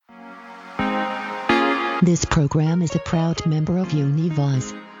This program is a proud member of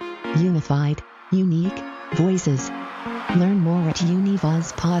Univoz. Unified, unique, voices. Learn more at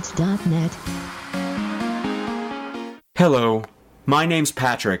univozpods.net. Hello, my name's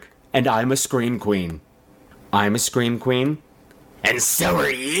Patrick, and I'm a Scream Queen. I'm a Scream Queen, and so are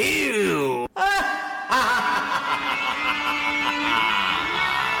you!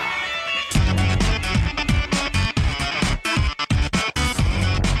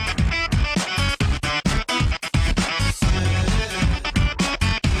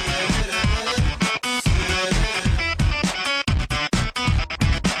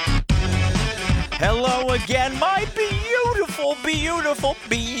 Hello again, my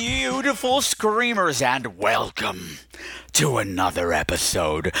beautiful screamers, and welcome to another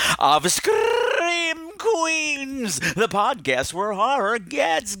episode of Scream Queens, the podcast where horror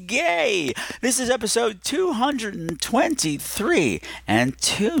gets gay. This is episode 223, and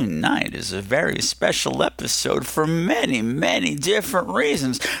tonight is a very special episode for many, many different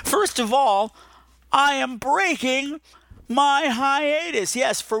reasons. First of all, I am breaking my hiatus.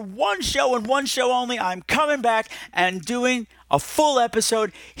 Yes, for one show and one show only, I'm coming back and doing a full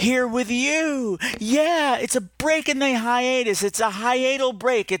episode here with you. Yeah, it's a break in the hiatus. It's a hiatal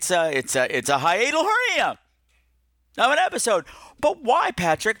break. It's a hiatal hernia of an episode. But why,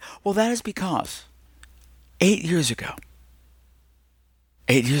 Patrick? Well, that is because 8 years ago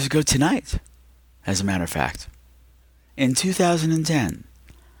tonight, as a matter of fact, in 2010,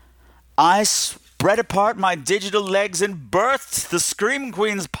 I spread apart my digital legs and birthed the Scream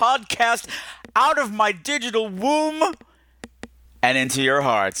Queens podcast out of my digital womb and into your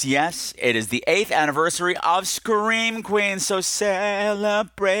hearts. Yes, it is the 8th anniversary of Scream Queens, so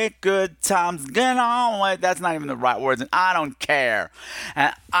celebrate good times. Get on with. That's not even the right words, and I don't care.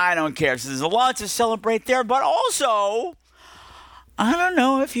 So there's a lot to celebrate there, but also, I don't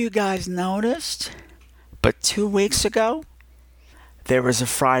know if you guys noticed, but 2 weeks ago, there was a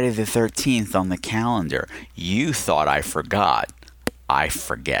Friday the 13th on the calendar. You thought I forgot. I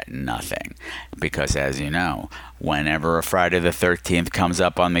forget nothing. Because as you know, whenever a Friday the 13th comes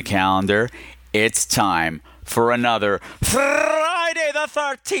up on the calendar, it's time for another Friday the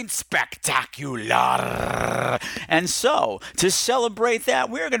 13th spectacular. And so, to celebrate that,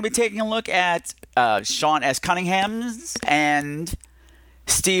 we're going to be taking a look at Sean S. Cunningham's and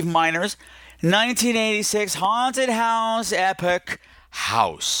Steve Miner's 1986 Haunted House epic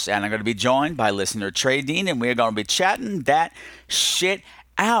House. And I'm going to be joined by listener TRAE DEAN, and we're going to be chatting that shit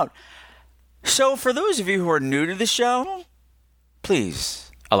out. So for those of you who are new to the show,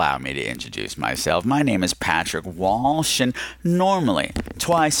 please allow me to introduce myself. My name is Patrick Walsh, and normally,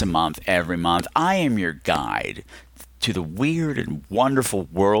 twice a month, every month, I am your guide to the weird and wonderful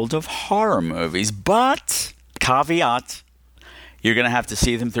world of horror movies. But, caveat, you're going to have to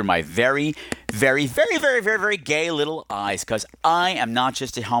see them through my very, very, very, very, very, very gay little eyes, because I am not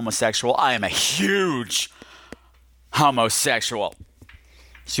just a homosexual. I am a huge homosexual.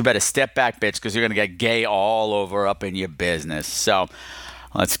 So you better step back, bitch, because you're going to get gay all over up in your business. So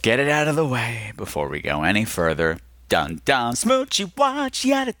let's get it out of the way before we go any further. Dun dun, smoochy watch,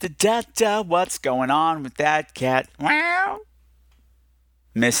 yada da da da. What's going on with that cat? Wow.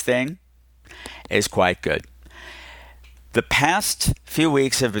 Miss Thing is quite good. The past few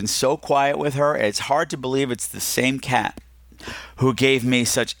weeks have been so quiet with her, it's hard to believe it's the same cat who gave me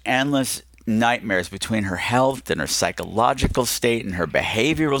such endless nightmares between her health and her psychological state and her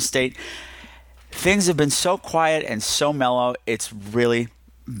behavioral state. Things have been so quiet and so mellow, it's really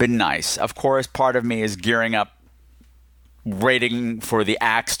been nice. Of course, part of me is gearing up, waiting for the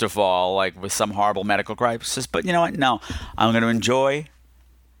axe to fall, like with some horrible medical crisis. But you know what? No, I'm going to enjoy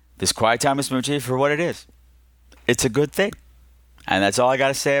this quiet time with Smoochie for what it is. It's a good thing. And that's all I got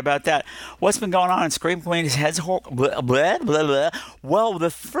to say about that. What's been going on in Scream Queen's headquarters? Well,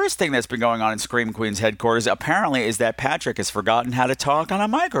 the first thing that's been going on in Scream Queen's headquarters apparently is that Patrick has forgotten how to talk on a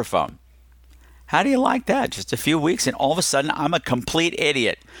microphone. How do you like that? Just a few weeks and all of a sudden I'm a complete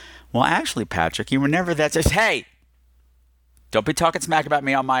idiot. Well, actually, Patrick, you were never that. Just, hey, don't be talking smack about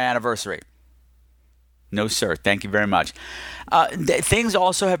me on my anniversary. No, sir. Thank you very much. Things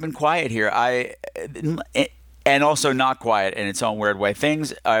also have been quiet here. And also not quiet in its own weird way.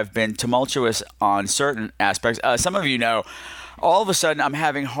 Things have been tumultuous on certain aspects. Some of you know, all of a sudden I'm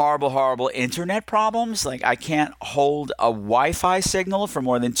having horrible internet problems. Like I can't hold a Wi-Fi signal for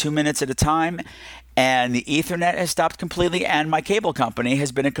more than 2 minutes at a time. And the Ethernet has stopped completely. And my cable company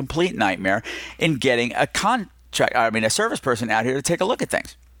has been a complete nightmare in getting a service person out here to take a look at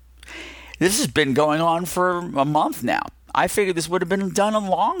things. This has been going on for a month now. I figured this would have been done a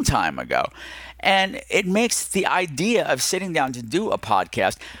long time ago. And it makes the idea of sitting down to do a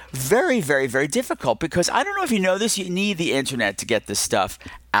podcast very, very, very difficult, because I don't know if you know this, you need the internet to get this stuff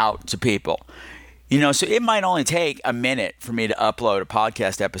out to people. So it might only take a minute for me to upload a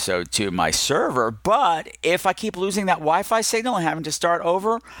podcast episode to my server, but if I keep losing that Wi-Fi signal and having to start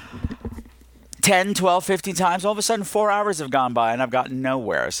over 10, 12, 15 times, all of a sudden 4 hours have gone by and I've gotten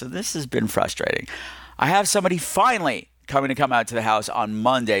nowhere. So this has been frustrating. I have somebody finally coming to come out to the house on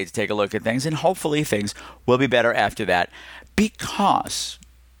Monday to take a look at things, and hopefully things will be better after that, because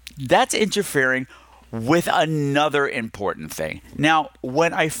that's interfering with another important thing. Now,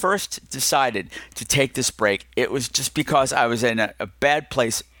 when I first decided to take this break, it was just because I was in a bad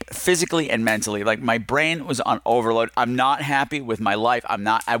place physically and mentally. Like, my brain was on overload. I'm not happy with my life.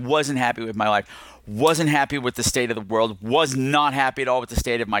 I wasn't happy with my life. Wasn't happy with the state of the world. Was not happy at all with the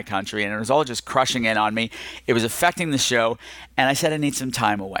state of my country. And it was all just crushing in on me. It was affecting the show. And I said I need some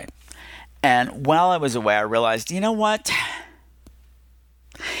time away. And while I was away, I realized, you know what?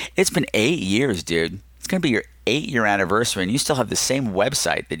 It's been 8 years, dude. It's going to be your 8-year anniversary, and you still have the same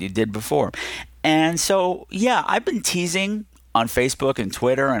website that you did before. And so, yeah, I've been teasing on Facebook and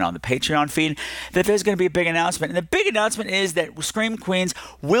Twitter and on the Patreon feed that there's going to be a big announcement. And the big announcement is that Scream Queens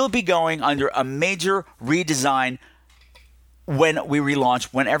will be going under a major redesign when we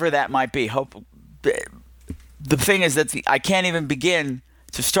relaunch, whenever that might be. The thing is that I can't even begin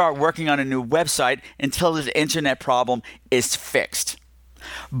to start working on a new website until this internet problem is fixed.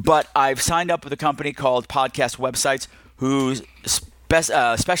 But I've signed up with a company called Podcast Websites who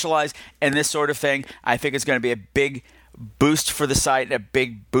specialize in this sort of thing. I think it's going to be a big boost for the site, a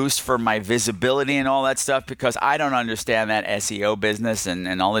big boost for my visibility and all that stuff, because I don't understand that SEO business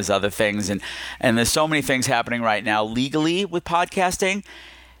and all these other things. And there's so many things happening right now legally with podcasting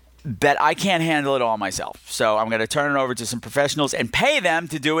that I can't handle it all myself. So I'm going to turn it over to some professionals and pay them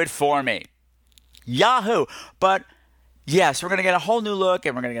to do it for me. Yahoo! But yes, we're going to get a whole new look,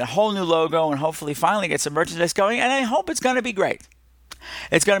 and we're going to get a whole new logo, and hopefully finally get some merchandise going, and I hope it's going to be great.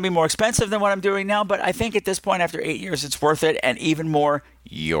 It's going to be more expensive than what I'm doing now, but I think at this point, after 8 years, it's worth it, and even more,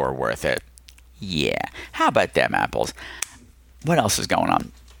 you're worth it. Yeah. How about them apples? What else is going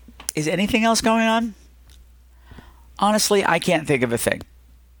on? Is anything else going on? Honestly, I can't think of a thing.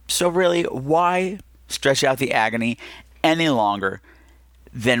 So really, why stretch out the agony any longer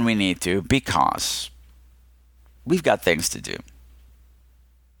than we need to? Because we've got things to do.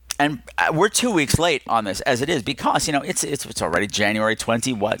 And we're 2 weeks late on this as it is, because, it's already January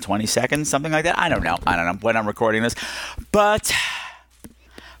 22nd, something like that. I don't know when I'm recording this. But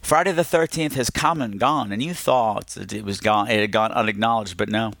Friday the 13th has come and gone, and you thought that it was gone, it had gone unacknowledged, but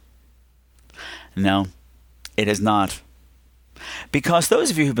no. No, it has not. Because those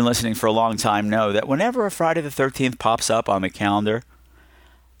of you who've been listening for a long time know that whenever a Friday the 13th pops up on the calendar,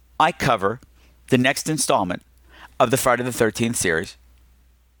 I cover the next installment of the Friday the 13th series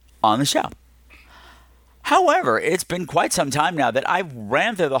on the show. However, it's been quite some time now that I've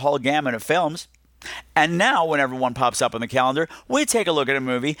ran through the whole gamut of films, and now whenever one pops up on the calendar, we take a look at a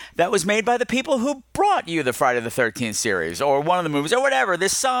movie that was made by the people who brought you the Friday the 13th series, or one of the movies, or whatever.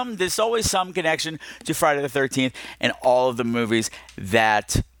 There's always some connection to Friday the 13th and all of the movies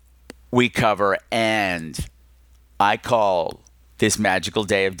that we cover, and I call this magical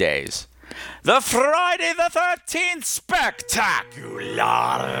day of days the Friday the 13th Spectacular.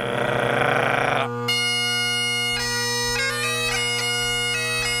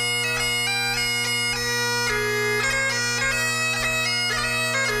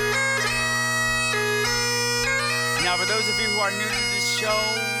 Now, for those of you who are new to this show,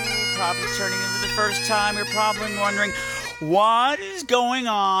 probably turning in for the first time, you're probably wondering, what is going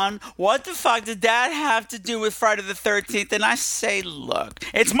on? What the fuck did that have to do with Friday the 13th? And I say, look,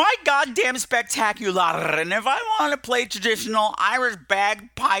 it's my goddamn spectacular, and if I want to play traditional Irish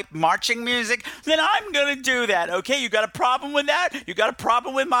bagpipe marching music, then I'm going to do that, okay? You got a problem with that? You got a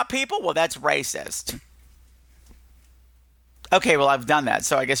problem with my people? Well, that's racist. Okay, well, I've done that,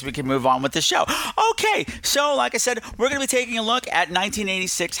 so I guess we can move on with the show. Okay, so like I said, we're going to be taking a look at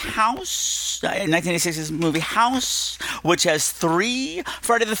 1986's movie House, which has 3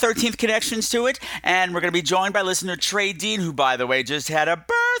 Friday the 13th connections to it, and we're going to be joined by listener TRAE DEAN, who, by the way, just had a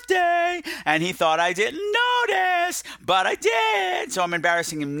birthday, and he thought I didn't notice, but I did, so I'm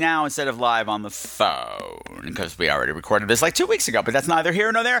embarrassing him now instead of live on the phone, because we already recorded this like 2 weeks ago, but that's neither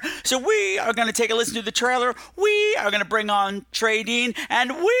here nor there, so we are going to take a listen to the trailer, we are going to bring on TRAE DEAN,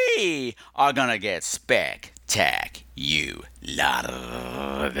 and we are gonna get spectacular.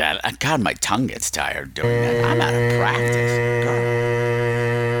 God, my tongue gets tired doing that. I'm out of practice. God.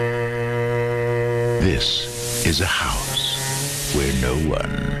 This is a house where no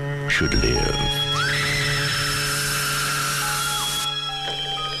one should live.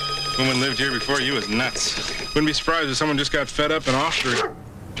 Woman lived here before you was nuts. Wouldn't be surprised if someone just got fed up and offed her.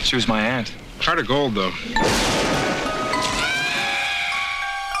 She was my aunt. Heart of gold, though.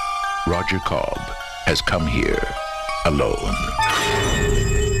 Roger Cobb has come here alone.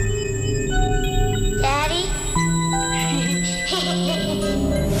 Daddy?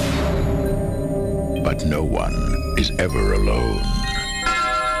 But no one is ever alone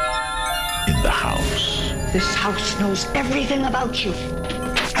in the house. This house knows everything about you.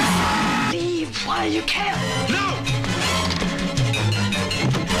 Leave while you can. No!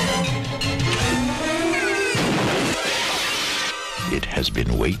 It has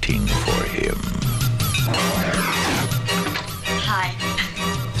been waiting for him. Hi.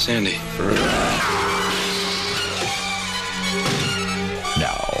 Sandy.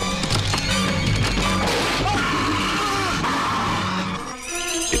 Now,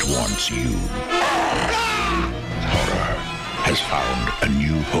 it wants you. Horror has found a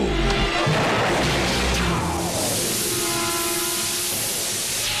new home.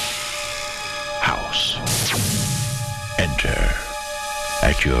 House. Enter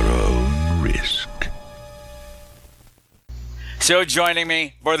at your own risk. So joining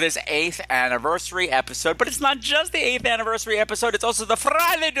me for this 8th anniversary episode, but it's not just the 8th anniversary episode, it's also the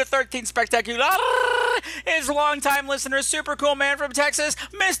Friday the 13th Spectacular, is longtime listener, super cool man from Texas,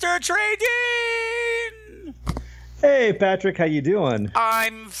 Mr. TRAE DEAN. Hey, Patrick, how you doing?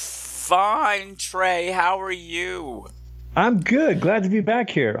 I'm fine, Trey. How are you? I'm good. Glad to be back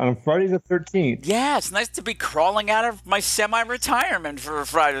here on Friday the 13th. Yeah, it's nice to be crawling out of my semi-retirement for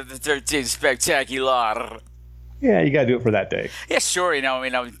Friday the 13th Spectacular. Yeah, you got to do it for that day. Yeah, sure.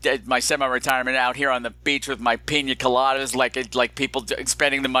 My semi-retirement out here on the beach with my pina coladas, like people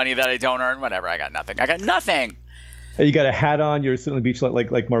spending the money that I don't earn. Whatever. I got nothing. Hey, you got a hat on. You're sitting on the beach like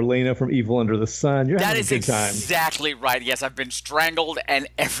Marlena from Evil Under the Sun. You're having a good time. That is exactly right. Yes, I've been strangled and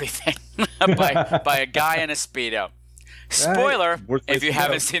everything by a guy in a Speedo. Spoiler, if you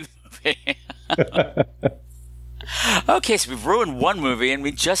haven't seen the movie. Okay, so we've ruined one movie and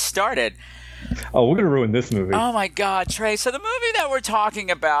we just started. Oh, we're going to ruin this movie. Oh, my God, Trey. So the movie that we're talking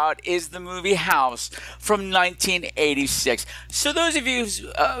about is the movie House from 1986. So those of you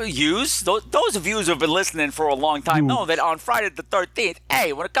those of you who have been listening for a long time know that on Friday the 13th,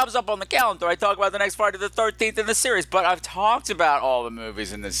 hey, when it comes up on the calendar, I talk about the next Friday the 13th in the series. But I've talked about all the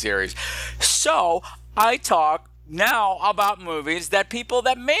movies in the series. So I talk now about movies that people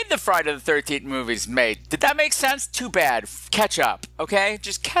that made the Friday the 13th movies made. Did that make sense? Too bad. Catch up, okay?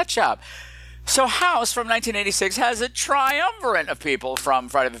 Just catch up. So House from 1986 has a triumvirate of people from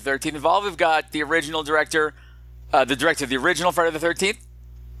Friday the 13th involved. We've got the original director, the director of the original Friday the 13th,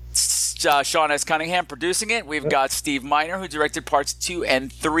 Sean S. Cunningham, producing it. We've got Steve Miner, who directed parts 2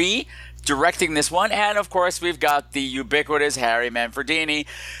 and 3, directing this one. And, of course, we've got the ubiquitous Harry Manfredini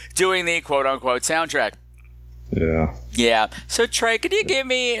doing the quote-unquote soundtrack. Yeah. Yeah. So, Trey, could you give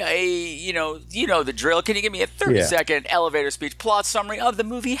me you know the drill. Can you give me a 30-second elevator speech plot summary of the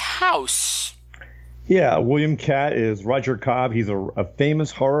movie House? Yeah, William Catt is Roger Cobb. He's a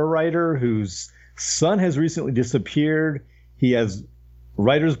famous horror writer whose son has recently disappeared. He has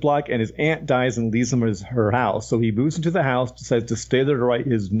writer's block, and his aunt dies and leaves him her house. So he moves into the house, decides to stay there to write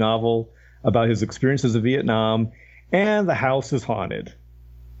his novel about his experiences in Vietnam, and the house is haunted.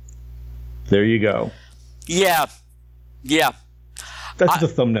 There you go. Yeah. That's the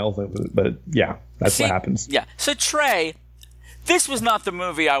thumbnail, but yeah, that's what happens. Yeah. So, Trey, this was not the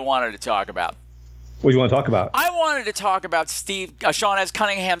movie I wanted to talk about. What do you want to talk about? I wanted to talk about Sean S.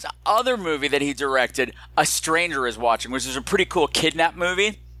 Cunningham's other movie that he directed, A Stranger Is Watching, which is a pretty cool kidnap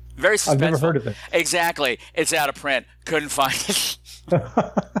movie. Very suspenseful. I've never heard of it. Exactly. It's out of print. Couldn't find it.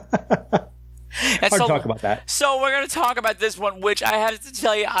 Hard to talk about that. So we're going to talk about this one, which I have to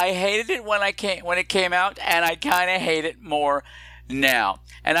tell you, I hated it when it came out, and I kind of hate it more now.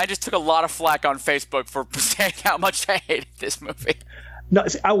 And I just took a lot of flack on Facebook for saying how much I hated this movie. No,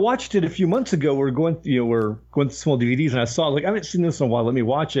 see, I watched it a few months ago. We're going through small DVDs, and I saw I haven't seen this in a while. Let me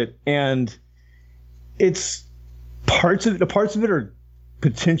watch it, and it's parts of it are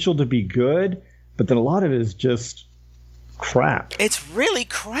potential to be good, but then a lot of it is just crap. It's really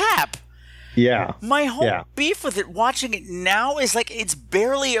crap. Yeah. My whole beef with it, watching it now, is it's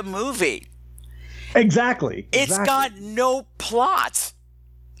barely a movie. Exactly. It's got no plot.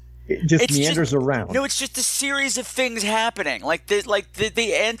 it just meanders around. No, it's just a series of things happening.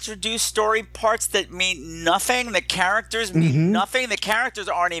 They introduce story parts that mean nothing. The characters mean nothing. The characters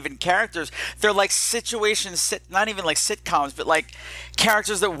aren't even characters. They're like situations, not even like sitcoms, but like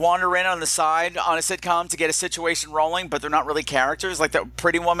characters that wander in on the side on a sitcom to get a situation rolling, but they're not really characters. Like that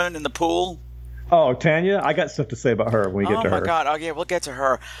pretty woman in the pool. Oh, Tanya, I got stuff to say about her when we get to her. Oh my God! Okay, we'll get to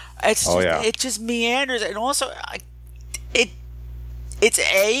her. It just meanders, and also it's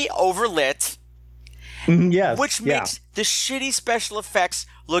overlit. Yes, which makes the shitty special effects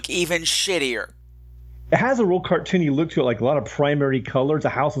look even shittier. It has a real cartoony look to it, like a lot of primary colors. The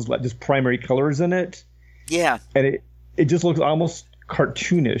house is like just primary colors in it. Yeah, and it just looks almost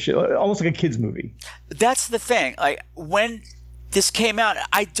cartoonish, almost like a kids movie. That's the thing. Like when this came out,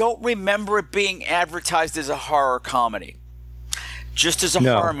 I don't remember it being advertised as a horror comedy, just as a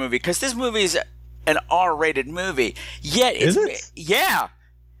horror movie, because this movie is an R-rated movie. Yet is it? Yeah.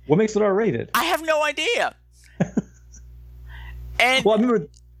 What makes it R-rated? I have no idea. And well, I remember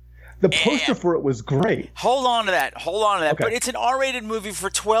the poster for it was great. Hold on to that. Okay. But it's an R-rated movie for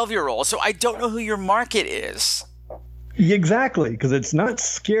 12-year-olds, so I don't know who your market is. Exactly, because it's not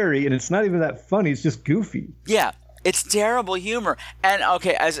scary and it's not even that funny. It's just goofy. Yeah. It's terrible humor. And,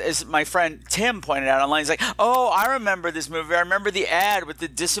 okay, as my friend Tim pointed out online, he's like, oh, I remember this movie. I remember the ad with the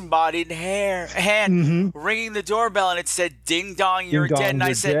disembodied hand ringing the doorbell, and it said, ding dong, you're dead. And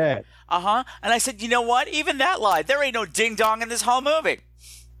I said, uh-huh. And I said, you know what? Even that lied. There ain't no ding dong in this whole movie.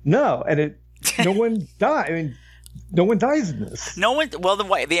 No, and no one died. I mean, no one dies in this. No one. Well,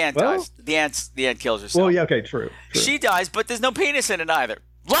 the ant dies. The ant kills herself. Well, yeah, okay, true. She dies, but there's no penis in it either.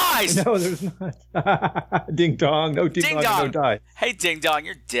 Lies! No, there's not. Ding dong. No ding dong. No die. Hey, ding dong,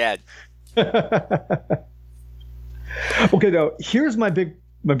 you're dead. Okay, now here's my big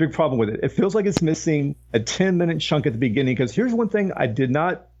problem with it. It feels like it's missing a 10-minute chunk at the beginning, because here's one thing I did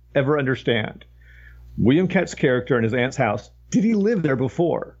not ever understand. William Katt's character in his aunt's house, did he live there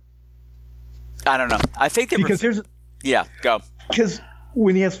before? I don't know. I think yeah, go. Because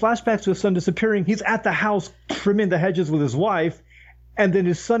when he has flashbacks to his son disappearing, he's at the house trimming the hedges with his wife. And then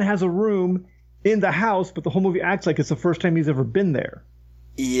his son has a room in the house, but the whole movie acts like it's the first time he's ever been there.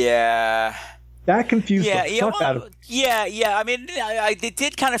 Yeah. That confused the fuck out of me. Yeah. I mean, I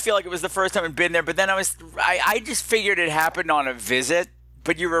did kind of feel like it was the first time I'd been there, but then I just figured it happened on a visit.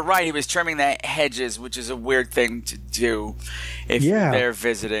 But you were right. He was trimming the hedges, which is a weird thing to do if you're there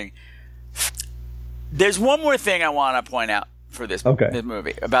visiting. There's one more thing I want to point out for this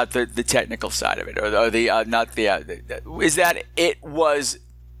movie about the technical side of it, or is that it was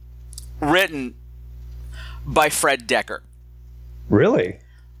written by Fred Dekker. Really?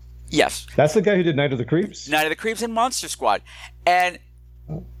 Yes. That's the guy who did Night of the Creeps? Night of the Creeps and Monster Squad. And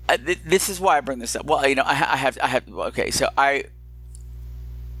this is why I bring this up. Well, you know, I have okay, so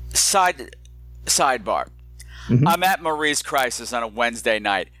sidebar. I'm at Marie's Crisis on a Wednesday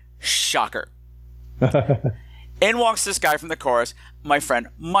night. Shocker. In walks this guy from the chorus, my friend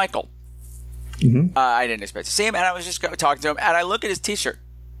Michael. I didn't expect to see him, and I was just talking to him, and I look at his T-shirt,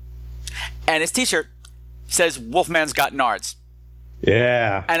 and his T-shirt says "Wolfman's Got Nards."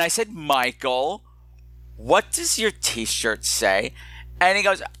 Yeah. And I said, Michael, what does your T-shirt say? And he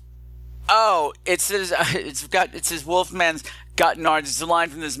goes, oh, it says Wolfman's Got Nards. It's a line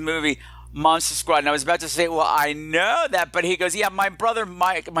from this movie, Monster Squad. And I was about to say, well, I know that, but he goes, yeah, my brother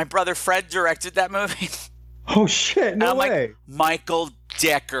Fred directed that movie. Oh shit! No way. Like, Michael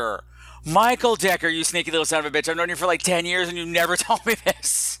Dekker. Michael Dekker, you sneaky little son of a bitch. I've known you for like 10 years and you never told me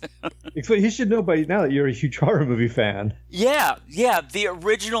this. He should know by now that you're a huge horror movie fan. Yeah. The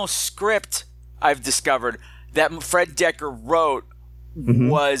original script I've discovered that Fred Dekker wrote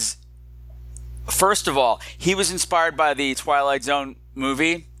was, first of all, he was inspired by the Twilight Zone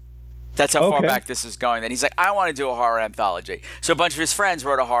movie. That's how far back this is going. Then he's like, I want to do a horror anthology. So a bunch of his friends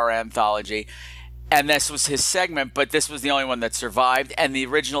wrote a horror anthology. And this was his segment, but this was the only one that survived. And the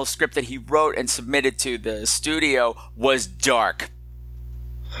original script that he wrote and submitted to the studio was dark.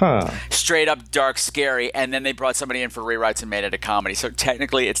 Straight up dark, scary. And then they brought somebody in for rewrites and made it a comedy. So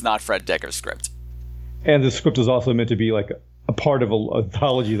technically, it's not Fred Dekker's script. And the script is also meant to be like a part of an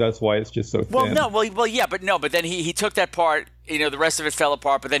anthology. That's why it's just so thin. But then he took that part. You know, the rest of it fell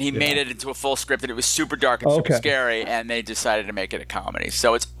apart, but then he made it into a full script, and it was super dark and super scary, and they decided to make it a comedy.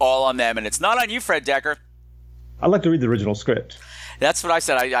 So it's all on them, and it's not on you, Fred Dekker. I'd like to read the original script. That's what I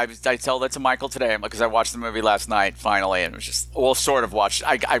said. I told that to Michael today because I watched the movie last night, finally, and it was just, well, sort of watched.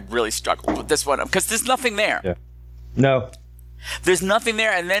 I really struggled with this one because there's nothing there. Yeah. No. There's nothing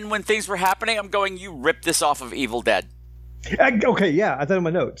there, and then when things were happening, I'm going, you ripped this off of Evil Dead. Okay, yeah, I thought in my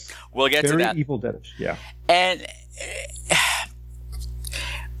notes. We'll get to that. Evil Dead-ish, yeah. And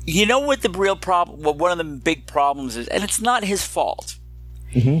You know what the real problem, what one of the big problems is, and it's not his fault,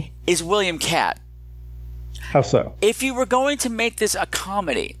 is William Catt. How so? If you were going to make this a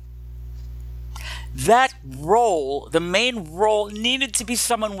comedy, that role, the main role, needed to be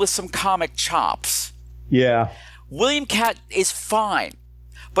someone with some comic chops. Yeah. William Catt is fine.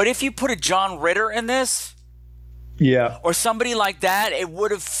 But if you put a John Ritter in this, or somebody like that, it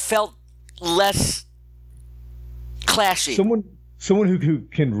would have felt less clashy. Someone who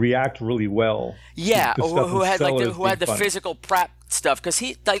can react really well. Yeah, who had the funny. physical prep stuff, because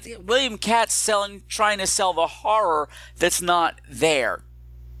William Catt's trying to sell the horror that's not there.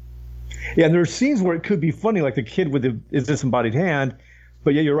 Yeah, and there are scenes where it could be funny, like the kid with his disembodied hand.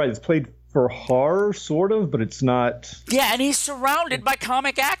 But yeah, you're right. It's played for horror, sort of, but it's not. Yeah, and he's surrounded by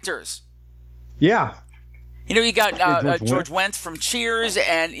comic actors. Yeah. You know, you got George Wendt from Cheers,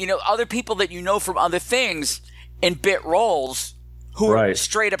 and other people that you know from other things in bit roles who are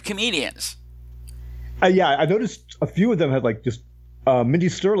straight up comedians. Yeah, I noticed a few of them had just Mindy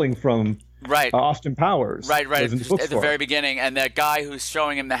Sterling from Austin Powers. Right. At the very beginning, and that guy who's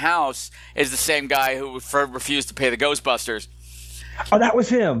showing him the house is the same guy who refused to pay the Ghostbusters. Oh, that was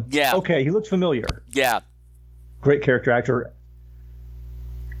him. Yeah. Okay, he looks familiar. Yeah. Great character actor.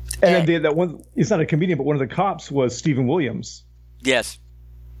 And then that one, he's not a comedian, but one of the cops was Stephen Williams. Yes.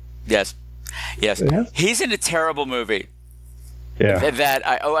 He's in a terrible movie. Yeah. That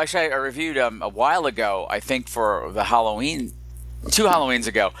I reviewed a while ago, I think for the Halloween, 2 Halloweens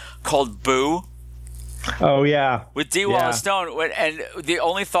ago, called Boo. Oh yeah. With D. Wallace Stone, and the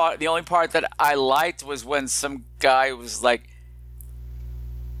only part that I liked was when some guy was like,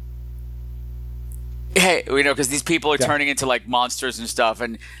 "Hey, because these people are turning into monsters and stuff,"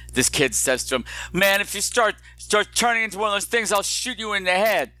 and this kid says to him, "Man, if you start turning into one of those things, I'll shoot you in the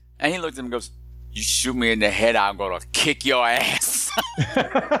head." And he looked at him and goes, "You shoot me in the head, I'm gonna kick your ass."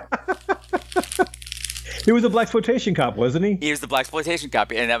 He was a blaxploitation cop, wasn't he? He was the blaxploitation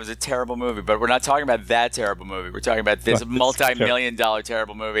cop, and that was a terrible movie. But we're not talking about that terrible movie. We're talking about this multi-million-dollar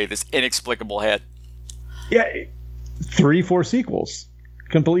terrible movie, this inexplicable hit. Yeah, 3-4 sequels.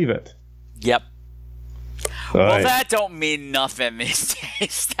 Couldn't believe it. Yep. Well, that don't mean nothing these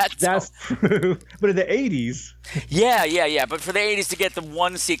days. That's true. But in the 80s. Yeah. But for the 80s, to get the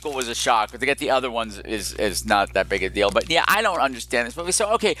one sequel was a shock. But to get the other ones is not that big a deal. But yeah, I don't understand this movie. So,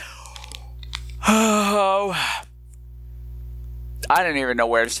 okay. Oh. I don't even know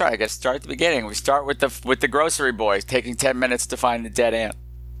where to start. I guess start at the beginning. We start with the grocery boys taking 10 minutes to find the dead ant.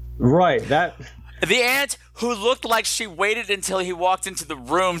 Right. The aunt who looked like she waited until he walked into the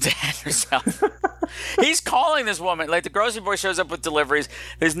room to hand herself. He's calling this woman. The grocery boy shows up with deliveries.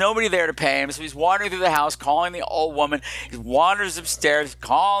 There's nobody there to pay him. So he's wandering through the house, calling the old woman. He wanders upstairs,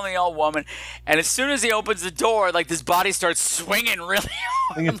 calling the old woman. And as soon as he opens the door, this body starts swinging really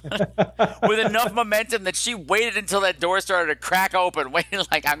hard with enough momentum that she waited until that door started to crack open. Waiting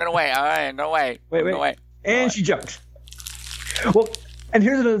I'm going to wait. All right, I'm going to wait. Wait. And she jumped. Well, and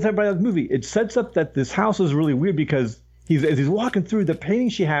here's another thing about the movie. It sets up that this house is really weird because as he's walking through, the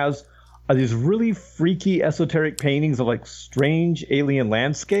paintings she has are these really freaky, esoteric paintings of strange alien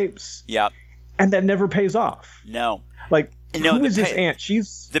landscapes. Yeah. And that never pays off. No. Who is this aunt?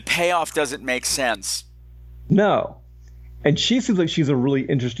 The payoff doesn't make sense. No. And she seems like she's a really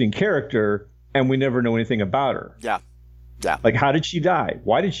interesting character, and we never know anything about her. Yeah. Yeah. How did she die?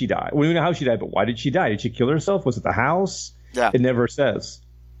 Why did she die? We don't know how she died, but why did she die? Did she kill herself? Was it the house? Yeah. It never says.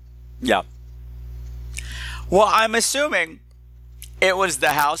 Yeah. Well, I'm assuming it was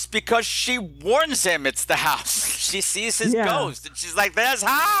the house because she warns him it's the house. She sees his ghost, and she's like, "This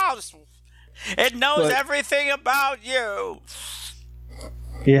house, it knows everything about you.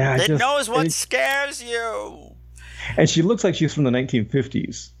 Yeah. It knows what scares you." And she looks like she's from the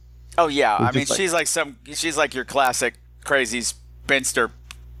 1950s. Oh, yeah. I mean, she's like your classic crazy spinster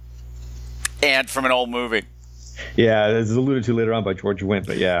aunt from an old movie. Yeah, as alluded to later on by George Wendt,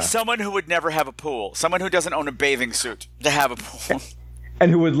 but yeah. Someone who would never have a pool. Someone who doesn't own a bathing suit to have a pool.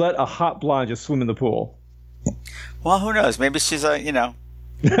 And who would let a hot blonde just swim in the pool. Well, who knows? Maybe she's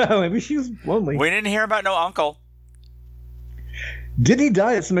Maybe she's lonely. We didn't hear about no uncle. Did he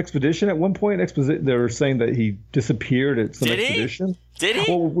die at some expedition at one point? They were saying that he disappeared at some expedition. Did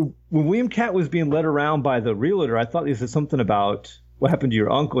he? Well, when William Catt was being led around by the realtor, I thought he said something about what happened to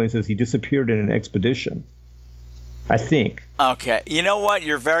your uncle, and he says he disappeared in an expedition. I think. Okay. You know what?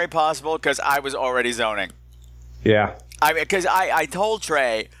 You're very possible because I was already zoning. Yeah. Because I told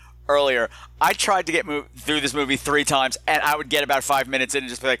Trey earlier, I tried to get through this movie 3 times, and I would get about 5 minutes in and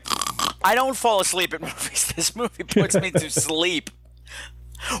just be like, I don't fall asleep at movies. This movie puts me to sleep.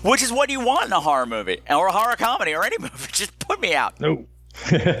 Which is what you want in a horror movie or a horror comedy or any movie. Just put me out. No.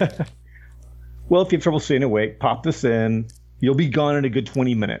 Well, if you have trouble staying awake, pop this in. You'll be gone in a good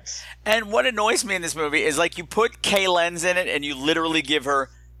 20 minutes. And what annoys me in this movie is like you put Kay Lenz in it and you literally give her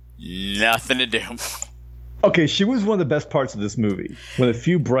nothing to do. Okay, she was one of the best parts of this movie. One of the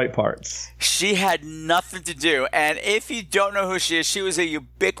few bright parts. She had nothing to do. And if you don't know who she was a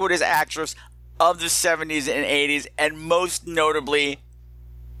ubiquitous actress of the 70s and 80s. And most notably,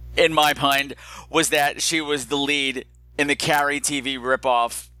 in my mind, was that she was the lead in the Carrie TV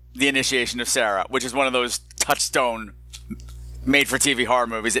ripoff, The Initiation of Sarah, which is one of those touchstone made-for-TV horror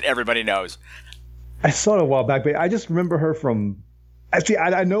movies that everybody knows. I saw it a while back, but I just remember her from... Actually,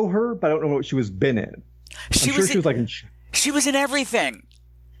 I know her, but I don't know what she was been in. She was in everything.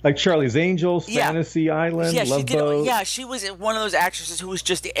 Like Charlie's Angels, Fantasy Island, Love Boat. Yeah, she was one of those actresses who was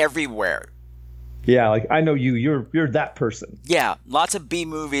just everywhere. Yeah, like I know you. You're that person. Yeah, lots of B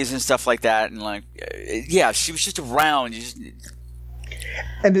movies and stuff like that, and like, yeah, she was just around.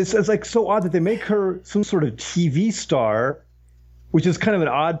 And it's like so odd that they make her some sort of TV star, which is kind of an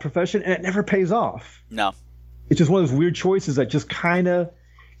odd profession, and it never pays off. No, it's just one of those weird choices that just kind of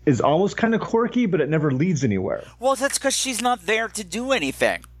is almost kind of quirky, but it never leads anywhere. Well, that's because she's not there to do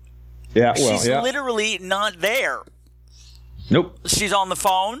anything. Yeah, well, she's literally not there. Nope. She's on the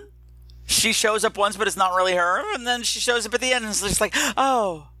phone. She shows up once, but it's not really her. And then she shows up at the end, and it's just like,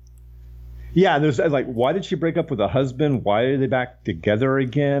 oh. Yeah, there's like, why did she break up with a husband? Why are they back together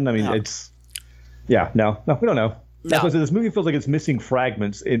again? I mean, it's... Yeah, no, we don't know. That's why I said this movie feels like it's missing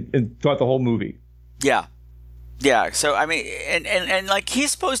fragments throughout the whole movie. Yeah. Yeah, so, I mean, and like, he's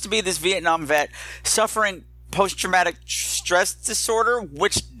supposed to be this Vietnam vet suffering post-traumatic stress disorder,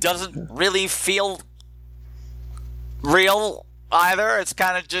 which doesn't really feel real either. It's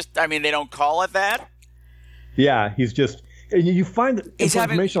kind of just, I mean, they don't call it that. Yeah, he's just, you find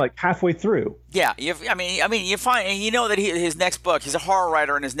information like halfway through. Yeah, you find, you know that his next book, he's a horror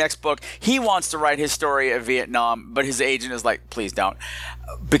writer, in his next book, he wants to write his story of Vietnam, but his agent is like, please don't,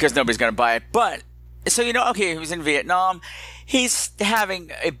 because nobody's going to buy it. But, so, you know, okay, he was in Vietnam, he's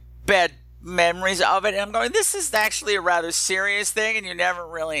having a bad memories of it, and I'm going, this is actually a rather serious thing, and you never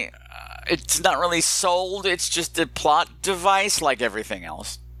really, it's not really sold, it's just a plot device like everything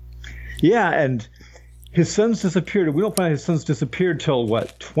else. Yeah, and his son's disappeared. We don't find his son's disappeared till,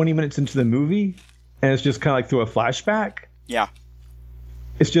 20 minutes into the movie, and it's just kind of like through a flashback. Yeah.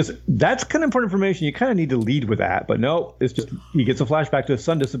 It's just, that's kind of important information. You kind of need to lead with that, but no, it's just, he gets a flashback to his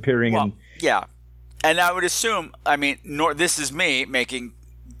son disappearing. Well, yeah. And I would assume, I mean, this is me making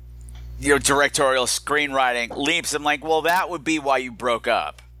directorial screenwriting leaps. I'm like, well, that would be why you broke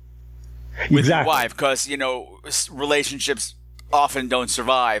up with your wife, because, relationships often don't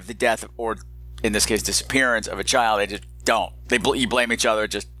survive the death or, in this case, disappearance of a child. They just don't. You blame each other, it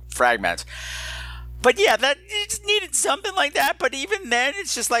just fragments. But yeah, that you just needed something like that. But even then,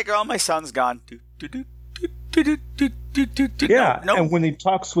 it's just like, oh, my son's gone. Yeah, no. And when he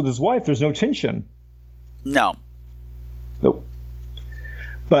talks with his wife, there's no tension. No. Nope.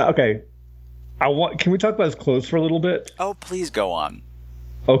 But okay, can we talk about his clothes for a little bit? Oh, please go on.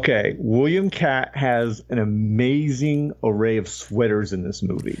 Okay, William Katt has an amazing array of sweaters in this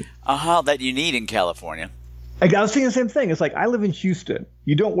movie. That you need in California. I was thinking the same thing. It's like, I live in Houston.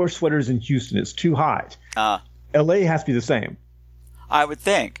 You don't wear sweaters in Houston. It's too hot. LA has to be the same. I would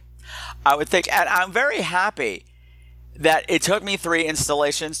think. And I'm very happy that it took me 3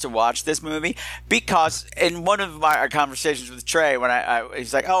 installations to watch this movie, because in one of my conversations with Trey, when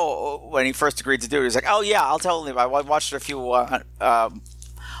he's like, when he first agreed to do it, he's like, oh yeah, I'll tell him. I watched it a few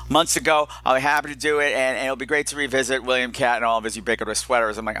months ago. I'll be happy to do it, and it'll be great to revisit William Katt and all of his ubiquitous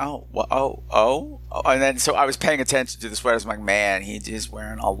sweaters. I'm like, and then so I was paying attention to the sweaters. I'm like, man, he's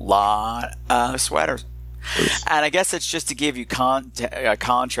wearing a lot of sweaters. And I guess it's just to give you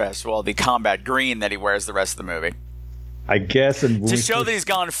contrast to all the combat green that he wears the rest of the movie. I guess, and to show that he's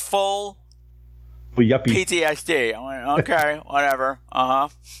gone full yuppie PTSD. I'm like, okay, whatever.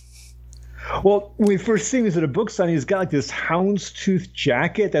 Well, when we first see him, he's at a book signing. He's got like this houndstooth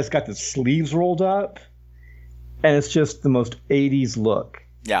jacket that's got the sleeves rolled up, and it's just the most 80s look.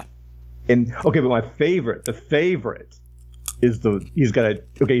 Yeah. And okay, but the favorite is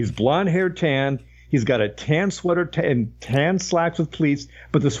he's blonde hair, tan. He's got a tan sweater and tan slacks with pleats,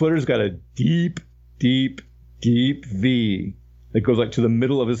 but the sweater's got a deep V that goes like to the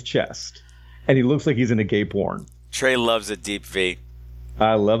middle of his chest, and he looks like he's in a gay porn. Trey loves a deep V.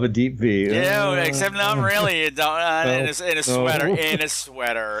 I love a deep V. Yeah, except not really. You don't in a sweater. In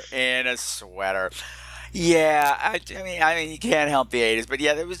a sweater. Yeah, I mean, you can't help the 80s, but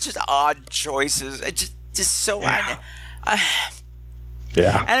yeah, there was just odd choices. It just so. Yeah.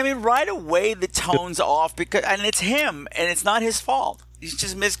 Yeah. And I mean, right away the tone's off and it's him, and it's not his fault. he's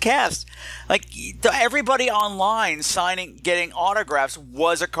just miscast. Like everybody online getting autographs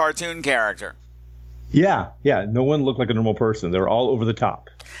was a cartoon character. Yeah. No one looked like a normal person. They were all over the top.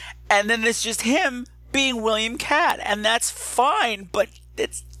 And then it's just him being William Katt, and that's fine, but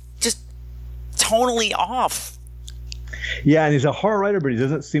it's just tonally off. Yeah, and he's a horror writer, but he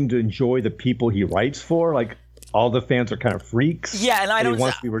doesn't seem to enjoy the people he writes for. Like, all the fans are kind of freaks. Yeah, and he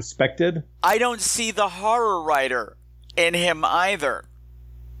wants to be respected. I don't see the horror writer in him either.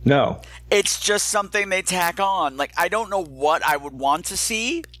 No. It's just something they tack on. Like, I don't know what I would want to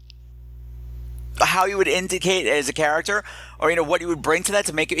see, how you would indicate as a character, or what you would bring to that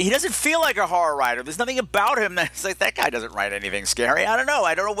to make it. He doesn't feel like a horror writer. There's nothing about him that's like, that guy doesn't write anything scary. I don't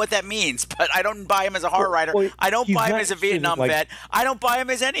know what that means, but I don't buy him as a horror writer. I don't buy him as a Vietnam vet. I don't buy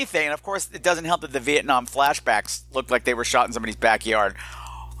him as anything. And of course, it doesn't help that the Vietnam flashbacks looked like they were shot in somebody's backyard.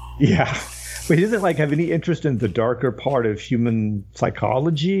 Yeah. But he doesn't have any interest in the darker part of human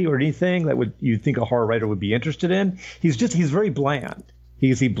psychology or anything that you think a horror writer would be interested in. He's very bland.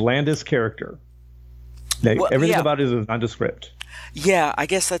 He's the blandest character. Everything about it is nondescript. Yeah, I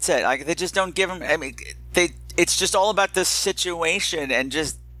guess that's it. Like, they just don't give him. I mean, it's just all about the situation, and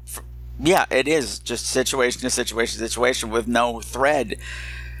just it is just situation to situation to situation with no thread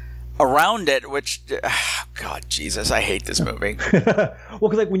around it. Which, God, Jesus, I hate this movie. Well,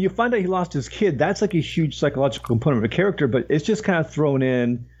 because when you find out he lost his kid, that's like a huge psychological component of a character, but it's just kind of thrown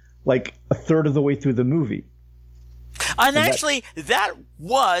in like a third of the way through the movie. And actually, that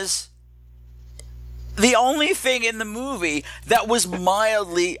was the only thing in the movie that was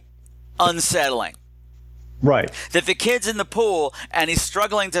mildly unsettling. Right. That the kid's in the pool and he's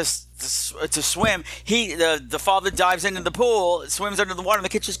struggling to swim. The father dives into the pool, swims under the water, and the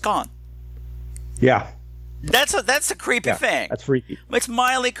kid's just gone. Yeah. That's a creepy thing. That's freaky. It's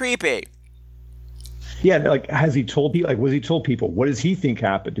mildly creepy. Yeah, has he told people? Was he told people? What does he think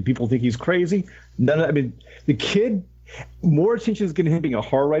happened? Do people think he's crazy? The kid. More attention is getting him being a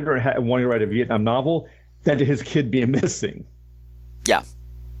horror writer and wanting to write a Vietnam novel than to his kid being missing. Yeah.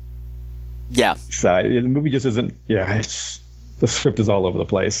 Yeah. So the movie just isn't. Yeah, the script is all over the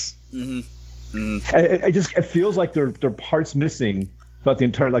place. Mm-hmm. Mm-hmm. It feels like there are parts missing throughout the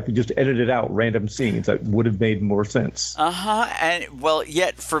entire. Like they just edited out random scenes that would have made more sense. And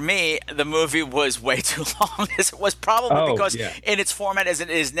yet for me, the movie was way too long. As it was probably because in its format as it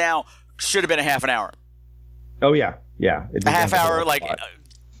is now, should have been a half an hour. Oh yeah. Yeah, a half hour,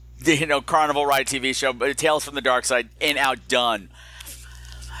 Carnival Ride TV show, but Tales from the Dark Side, in, out, done.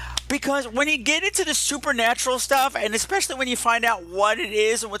 Because when you get into the supernatural stuff, and especially when you find out what it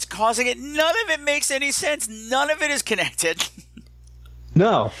is and what's causing it, none of it makes any sense. None of it is connected.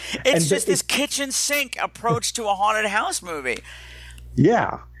 No. It's just this kitchen sink approach to a haunted house movie.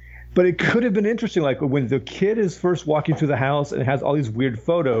 Yeah. But it could have been interesting, like when the kid is first walking through the house and has all these weird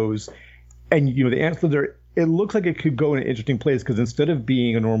photos, and the ants live there. It looks like it could go in an interesting place because instead of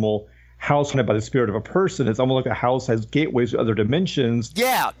being a normal house haunted by the spirit of a person, it's almost like a house has gateways to other dimensions.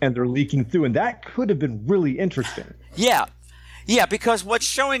 Yeah. And they're leaking through. And that could have been really interesting. Yeah. Yeah, because what's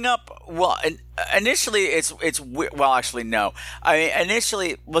showing up, initially it's well, actually, no. I mean,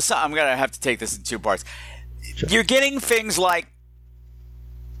 initially, I'm going to have to take this in two parts. Sure. You're getting things like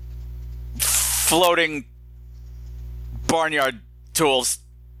floating barnyard tools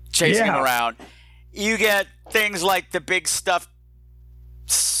chasing around. You get things like the big stuffed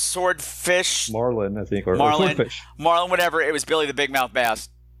swordfish. Marlin, I think. Or swordfish. Marlin, whatever. It was Billy the Big Mouth Bass.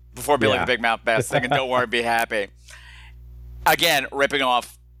 Before Billy the Big Mouth Bass, thinking, don't worry, be happy. Again, ripping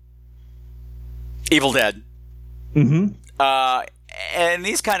off Evil Dead. Mm-hmm. And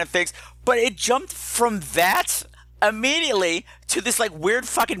these kind of things. But it jumped from that immediately to this weird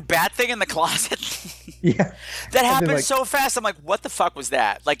fucking bat thing in the closet. Yeah. That happened so fast. I'm like, what the fuck was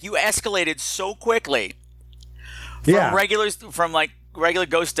that? You escalated so quickly from regular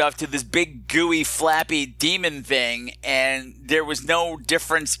ghost stuff to this big gooey flappy demon thing, and there was no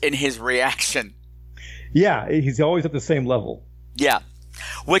difference in his reaction. Yeah, he's always at the same level. Yeah.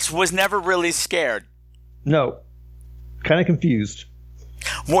 Which was never really scared. No. Kind of confused.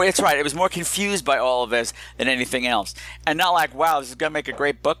 More, that's right. It was more confused by all of this than anything else, and not like, "Wow, this is gonna make a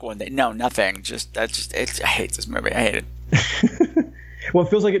great book one day." No, nothing. I hate this movie. I hate it. Well, it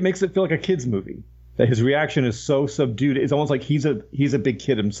feels like it makes it feel like a kid's movie. That his reaction is so subdued. It's almost like he's a big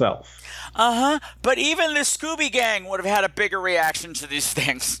kid himself. But even the Scooby Gang would have had a bigger reaction to these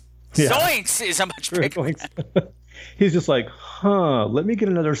things. Yeah. Zoinks is a much bigger. He's just like, let me get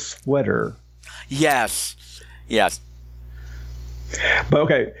another sweater. Yes. But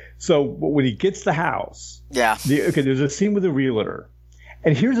okay, so when he gets the house, there's a scene with the realtor,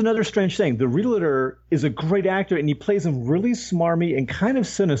 And here's another strange thing. The Realtor is a great actor, and he plays him really smarmy and kind of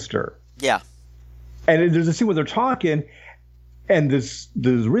sinister. Yeah. And there's a scene where they're talking, and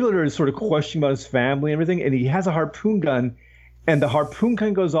the Realtor is sort of questioning about his family and everything, and he has a harpoon gun, and the harpoon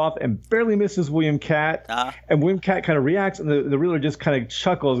gun goes off and barely misses William Catt. And William Catt kind of reacts, and the Realtor just kind of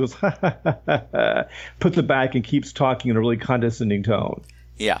chuckles, goes, ha, ha, ha, ha, ha, puts it back and keeps talking in a really condescending tone.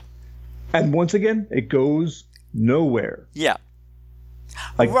 Yeah. And once again, it goes nowhere. Yeah.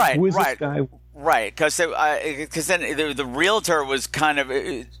 Like, right, who is right, this guy? right. Because then the Realtor was kind of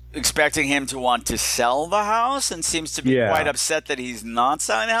expecting him to want to sell the house and seems to be quite upset that he's not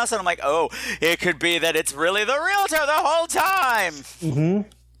selling the house. And I'm like, oh, it could be that it's really the Realtor the whole time. Mm-hmm.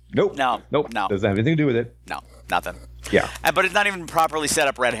 Nope. No. Doesn't have anything to do with it. No, nothing. Yeah. But it's not even properly set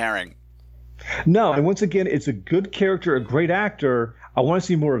up red herring. No, and once again, it's a good character, a great actor. I want to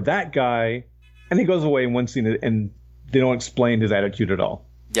see more of that guy. And he goes away in one scene, and they don't explain his attitude at all.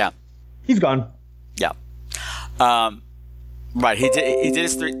 Yeah. He's gone. Yeah. Right. He did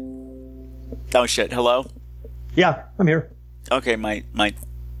his 3. Oh shit. Hello? Yeah, I'm here. Okay, my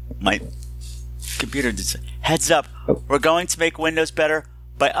computer did. Heads up. We're going to make Windows better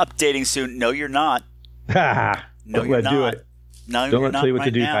by updating soon. No, you're not. No, you're not. Do it. No, don't you're let tell you what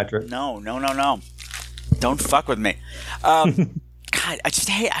to do, now. Patrick. No. Don't fuck with me. God, I just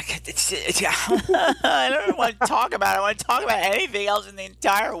hate. I don't even want to talk about it. I want to talk about anything else in the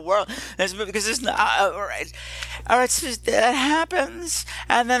entire world. Because there's not. All right. So that happens,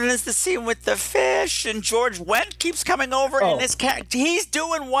 and then there's the scene with the fish, and George Wendt keeps coming over, and this character, he's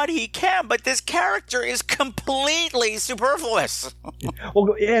doing what he can, but this character is completely superfluous.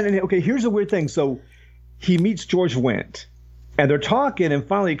 Well, and okay, here's a weird thing. So he meets George Wendt. And they're talking, and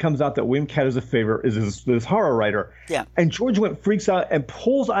finally it comes out that William Catt is this horror writer. Yeah. And George Wendt freaks out and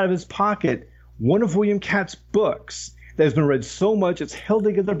pulls out of his pocket one of William Catt's books that has been read so much it's held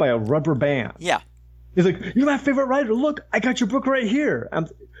together by a rubber band. Yeah. He's like, "You're my favorite writer. Look, I got your book right here."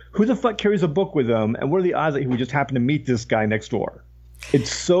 Who the fuck carries a book with him? And what are the odds that he would just happen to meet this guy next door?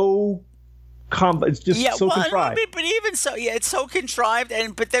 It's so it's just so contrived. But even so, it's so contrived.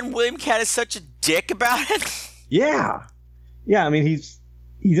 But then William Catt is such a dick about it. Yeah. Yeah, I mean,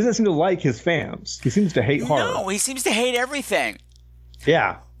 he doesn't seem to like his fans. He seems to hate horror. No, he seems to hate everything.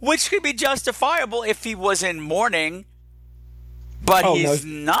 Yeah. Which could be justifiable if he was in mourning, but he's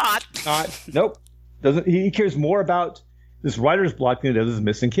not. Nope. Doesn't he cares more about this writer's block than he does his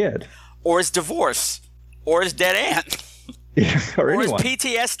missing kid. Or his divorce. Or his dead aunt. Yeah, or his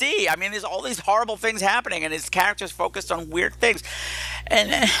PTSD. I mean, there's all these horrible things happening, and his character's focused on weird things.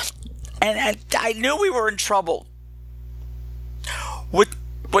 And I knew we were in trouble.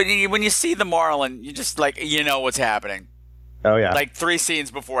 When you see the Marlin, you just you know what's happening. Oh yeah, like 3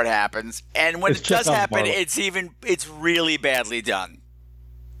 scenes before it happens, and when it does happen, it's really badly done.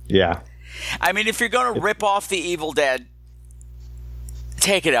 Yeah, I mean, if you're going to rip off the Evil Dead,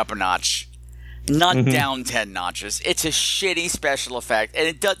 take it up a notch, not down 10 notches. It's a shitty special effect,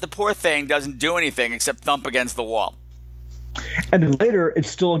 and the poor thing doesn't do anything except thump against the wall. And then later, it's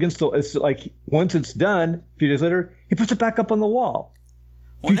still against it's like once it's done, a few days later, he puts it back up on the wall.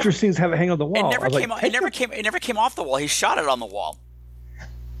 Future scenes have it hang on the wall. It never came off the wall. He shot it on the wall.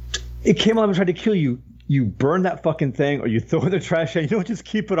 It came on and tried to kill you. You burn that fucking thing, or you throw it in the trash can. You don't just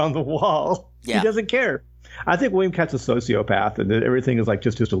keep it on the wall. Yeah. He doesn't care. I think William Catt's a sociopath, and everything is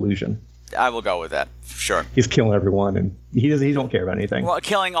just his illusion. I will go with that. Sure. He's killing everyone, and he don't care about anything. Well,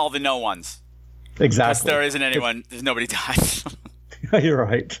 killing all the no ones. Exactly. Because there isn't anyone. There's nobody dies. You're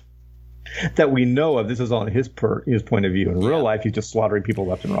right. That we know of. This is on his point of view. In real life, he's just slaughtering people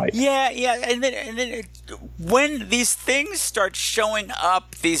left and right. Yeah. And then when these things start showing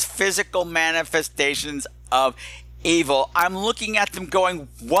up, these physical manifestations of evil, I'm looking at them going,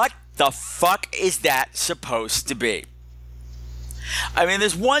 what the fuck is that supposed to be? I mean,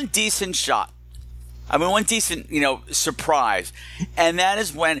 there's one decent shot. I mean, one decent, surprise. And that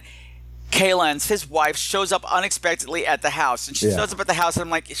is when Kaylan's, his wife, shows up unexpectedly at the house. And she shows up at the house, and I'm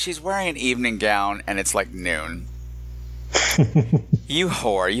like, she's wearing an evening gown, and it's like noon. You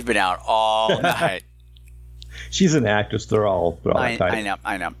whore, you've been out all night. She's an actress. They're all tight.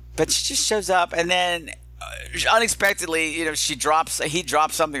 I know. But she just shows up, and then unexpectedly, he drops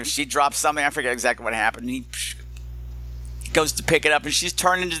something, or she drops something. I forget exactly what happened. He goes to pick it up, and she's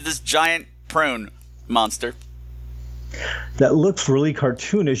turned into this giant prune monster. That looks really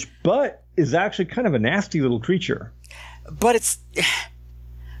cartoonish, but is actually kind of a nasty little creature. But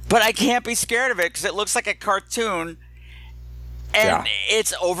I can't be scared of it because it looks like a cartoon, and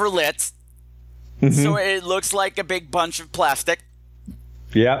it's overlit, so it looks like a big bunch of plastic.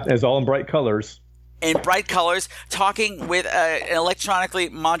 Yeah, it's all in bright colors. in bright colors, talking with an electronically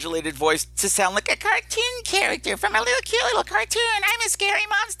modulated voice to sound like a cartoon character from a cute little cartoon. I'm a scary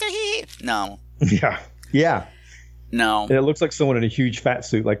monster. No. Yeah. Yeah. No. And it looks like someone in a huge fat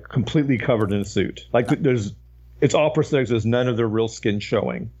suit, like completely covered in a suit. Like it's all prosthetics. There's none of their real skin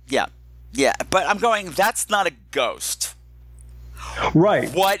showing. Yeah. Yeah. But I'm going, that's not a ghost. Right.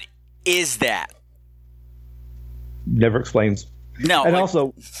 What is that? Never explains. No. And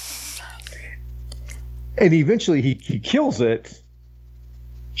also, and eventually he kills it,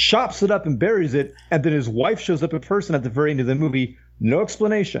 chops it up and buries it, and then his wife shows up in person at the very end of the movie. No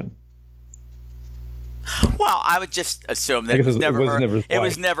explanation. Well, I would just assume that it was never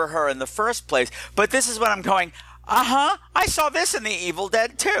her in the first place. But this is what I'm going, I saw this in The Evil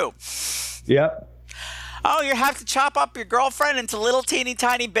Dead too. Yep. Oh, you have to chop up your girlfriend into little teeny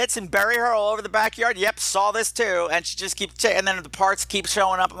tiny bits and bury her all over the backyard? Yep, saw this too. And she just keeps, and then the parts keep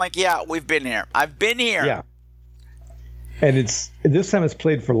showing up. I'm like, yeah, we've been here. I've been here. Yeah. And this time it's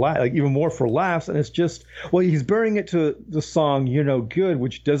played for like even more for laughs. And it's just, well, he's burying it to the song "You're No Good,"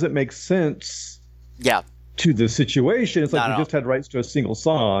 which doesn't make sense. Yeah. To the situation. It's like we just had rights to a single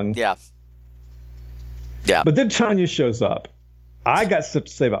song. Yeah. Yeah. But then Tanya shows up. I got stuff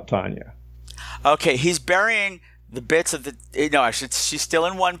to say about Tanya. Okay, he's burying the bits of the... No, actually, she's still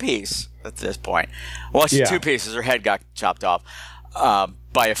in one piece at this point. Well, she's two pieces. Her head got chopped off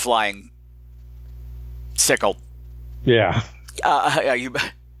by a flying sickle. Yeah.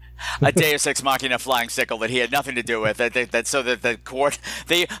 A Deus Ex Machina flying sickle that he had nothing to do with. So that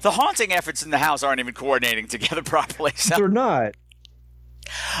the haunting efforts in the house aren't even coordinating together properly. So. They're not.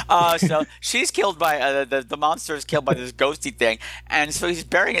 So she's killed by the monster is killed by this ghosty thing, and so he's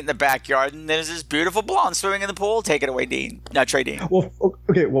burying it in the backyard. And there's this beautiful blonde swimming in the pool. Take it away, Dean. No, TRAE DEAN. Well,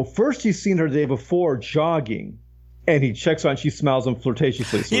 okay. Well, first he's seen her the day before jogging, and he checks on. She smiles and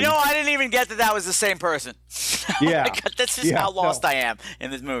flirtatiously. You know, I didn't even get that was the same person. Yeah, that's just how lost I am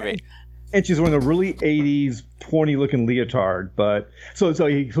in this movie. And she's wearing a really 80s porny looking leotard. But so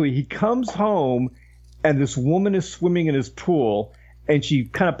he comes home, and this woman is swimming in his pool. And she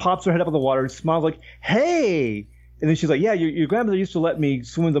kind of pops her head up in the water and smiles like, "Hey!" And then she's like, "Yeah, your grandmother used to let me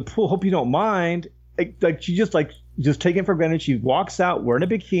swim in the pool. Hope you don't mind." Like she just taking it for granted. She walks out wearing a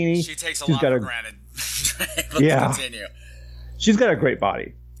bikini. She takes a lot for granted. Continue. She's got a great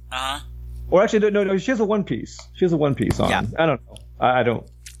body. Or actually, no. She has a one piece. She has a one piece on. Yeah. I don't know. I don't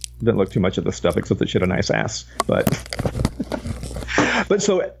look too much at the stuff except that she had a nice ass. But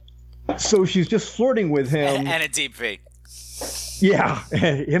so she's just flirting with him and a deep V. Yeah.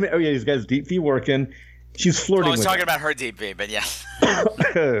 He's got his deep V working. She's flirting with him. I was talking about her deep V, but yeah.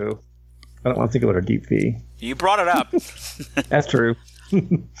 I don't want to think about her deep V. You brought it up. That's true.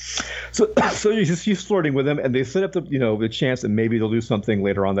 So she's flirting with him, and they set up the chance that maybe they'll do something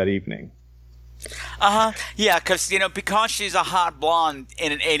later on that evening. Yeah, because she's a hot blonde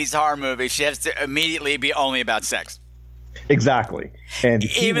in an 80s horror movie, she has to immediately be only about sex. Exactly. And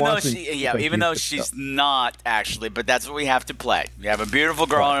even though she's not actually, but that's what we have to play. You have a beautiful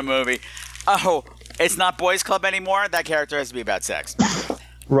girl in a movie. Oh, it's not Boys Club anymore. That character has to be about sex.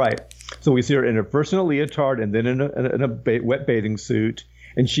 Right. So we see her in a personal leotard and then in a wet bathing suit,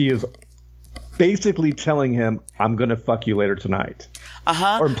 and she is basically telling him, "I'm going to fuck you later tonight."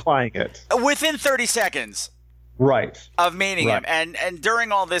 Or implying it. Within 30 seconds. Right. Of meeting him. And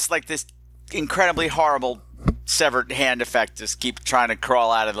during all this, like this incredibly horrible severed hand effect, just keep trying to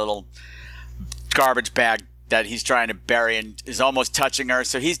crawl out of the little garbage bag that he's trying to bury and is almost touching her.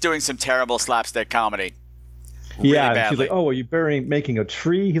 So he's doing some terrible slapstick comedy. Really badly. She's like, "Oh, are you making a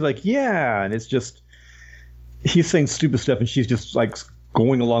tree?" He's like, "Yeah." And it's just, he's saying stupid stuff and she's just like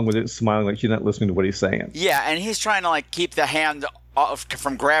going along with it, smiling like she's not listening to what he's saying. Yeah, and he's trying to like keep the hand off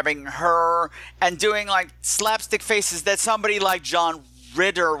from grabbing her and doing like slapstick faces that somebody like John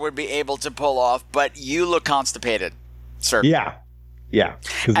Ritter would be able to pull off, but you look constipated, sir. Yeah.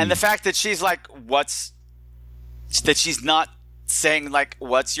 And the fact that she's like, that she's not saying like,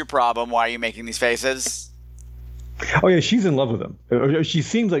 "What's your problem? Why are you making these faces?" Oh yeah, she's in love with him. She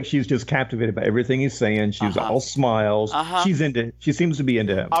seems like she's just captivated by everything he's saying. She's all smiles. She seems to be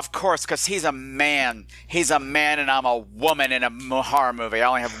into him. Of course, because he's a man. He's a man, and I'm a woman in a horror movie. I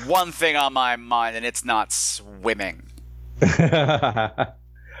only have one thing on my mind, and it's not swimming.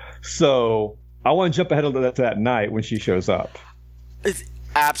 So I want to jump ahead to that night when she shows up. It's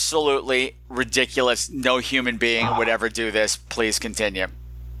absolutely ridiculous. No human being would ever do this. Please continue.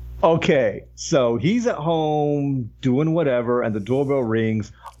 Okay, so he's at home doing whatever, and the doorbell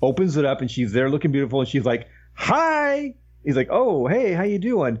rings, opens it up, and she's there looking beautiful, and she's like, "Hi." He's like, "Oh, hey, how you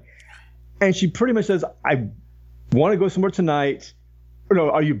doing?" And she pretty much says, "I want to go somewhere tonight." Or no,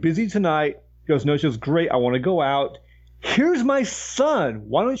 "Are you busy tonight?" goes, no. She goes, great, I want to go out. Here's my son.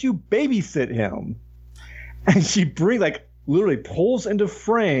 Why don't you babysit him? And she literally pulls into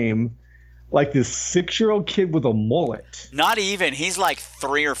frame like this 6-year-old kid with a mullet. Not even. He's like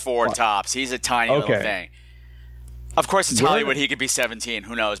 3 or 4 tops. He's a tiny little thing. Of course, it's Hollywood. He could be 17.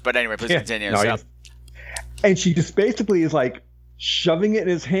 Who knows? But anyway, please continue. No, and she just basically is like shoving it in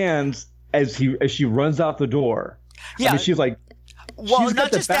his hands as she runs out the door. Yeah. I mean, she's like, well,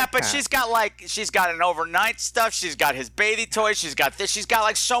 not just that, but she's got an overnight stuff. She's got his baby toys. She's got this. She's got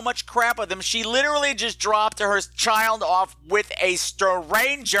like so much crap with him. She literally just dropped her child off with a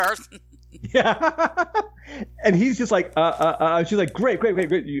stranger. Yeah. And he's just like, she's like, great.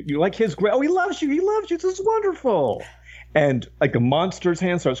 You like his great. Oh, he loves you. This is wonderful. And like a monster's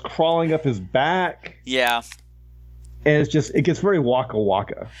hand starts crawling up his back. Yeah. And it gets very waka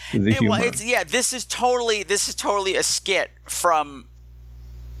waka. This is totally a skit from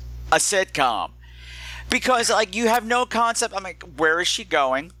a sitcom, because like you have no concept. I'm like, where is she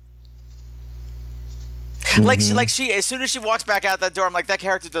going? Mm-hmm. Like she as soon as she walks back out that door, I'm like, that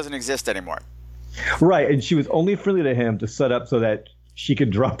character doesn't exist anymore. Right, and she was only friendly to him to set up so that she could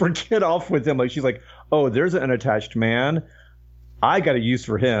drop her kid off with him. Like she's like, oh, there's an unattached man. I got a use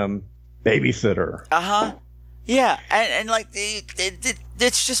for him. Babysitter. Yeah, and like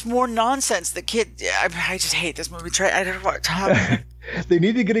it's just more nonsense. The kid, I just hate this movie. I don't know what to talk. They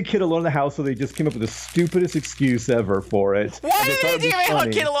need to get a kid alone in the house, so they just came up with the stupidest excuse ever for it. Why did they need a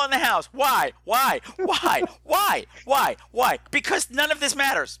kid alone in the house? Why? Because none of this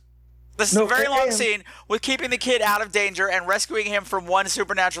matters. This is a very long scene with keeping the kid out of danger and rescuing him from one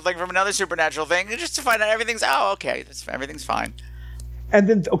supernatural thing from another supernatural thing, just to find out everything's everything's fine. And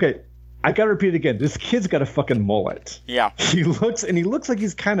then I gotta repeat it again. This kid's got a fucking mullet. Yeah. He looks like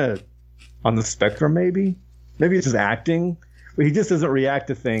he's kind of on the spectrum, maybe. Maybe it's just acting, but he just doesn't react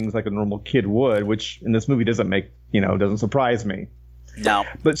to things like a normal kid would, which in this movie doesn't surprise me. No.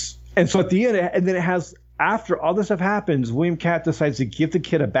 And so at the end, and then it has, after all this stuff happens, William Katt decides to give the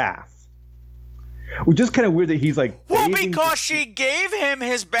kid a bath. Which is kind of weird that he's like... Well, because she gave him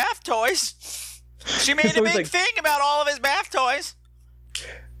his bath toys. She made a big thing about all of his bath toys.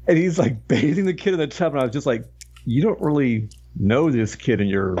 And he's like bathing the kid in the tub, and I was just like, you don't really know this kid, and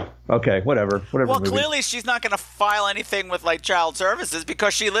you're okay, whatever. Well, clearly she's not going to file anything with like child services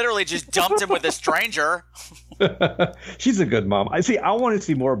because she literally just dumped him with a stranger. She's a good mom. I want to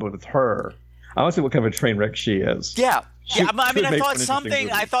see more about her. I want to see what kind of a train wreck she is. Yeah.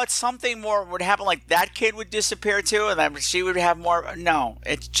 I thought something more would happen. Like that kid would disappear too, and then she would have more. No,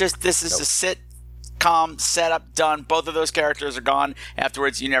 it's just this is a sitcom setup done. Both of those characters are gone.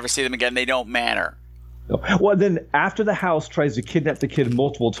 Afterwards, you never see them again. They don't matter. Well, then after the house tries to kidnap the kid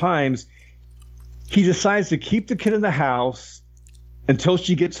multiple times, he decides to keep the kid in the house until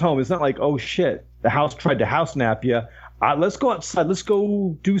she gets home. It's not like, oh shit, the house tried to house nap you. Let's go outside. Let's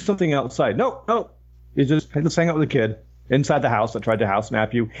go do something outside. No. You just let's hang out with the kid inside the house that tried to house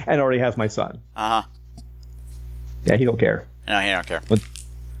nap you and already has my son. Yeah, he don't care. No, he don't care.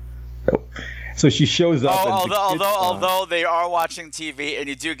 So she shows up. Although they are watching TV, and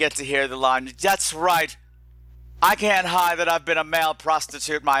you do get to hear the line, "That's right. I can't hide that I've been a male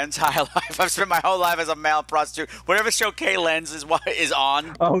prostitute my entire life. I've spent my whole life as a male prostitute." Whatever show Kay Lenz is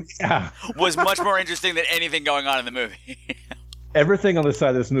on, was much more interesting than anything going on in the movie. Everything on the side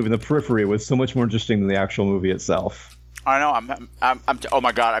of this movie, in the periphery, was so much more interesting than the actual movie itself. I know. I'm oh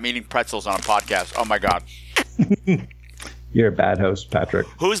my god! I'm eating pretzels on a podcast. Oh my god. You're a bad host, Patrick.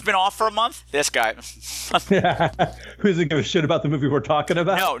 Who's been off for a month? This guy. Who doesn't give a shit about the movie we're talking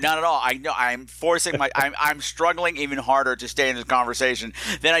about? No, not at all. I know. I'm forcing I'm struggling even harder to stay in this conversation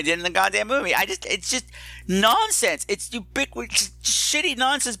than I did in the goddamn movie. It's just nonsense. It's ubiquitous, shitty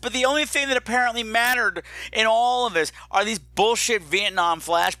nonsense. But the only thing that apparently mattered in all of this are these bullshit Vietnam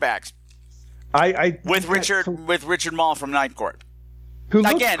flashbacks. With Richard Mall from Night Court. Who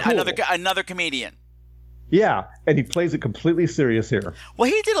again cool. another comedian. Yeah, and he plays it completely serious here. Well,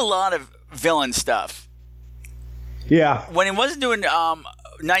 he did a lot of villain stuff. Yeah. When he wasn't doing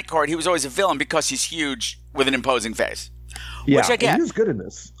Night Court, he was always a villain because he's huge with an imposing face. Yeah, which I get. He was good in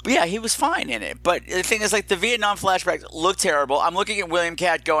this. Yeah, he was fine in it. But the thing is, like, the Vietnam flashbacks look terrible. I'm looking at William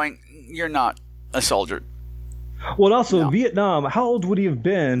Katt going, you're not a soldier. Well, and also, Vietnam, how old would he have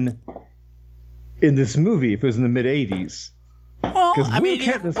been in this movie if it was in the mid-'80s? Well, I mean, he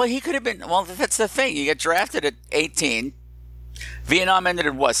could have been. Well, that's the thing. You get drafted at 18. Vietnam ended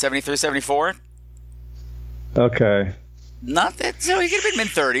at what, 73, 74? Okay. Not that. So he could have been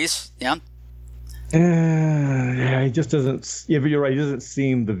mid-30s. Yeah. Yeah, he just doesn't. Yeah, but you're right. He doesn't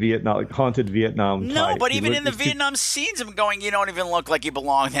seem the Vietnam, like haunted Vietnam type. No, but even in the Vietnam scenes, I'm going, you don't even look like you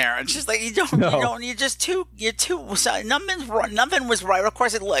belong there. It's just like you don't. You're just too. Nothing was right. Of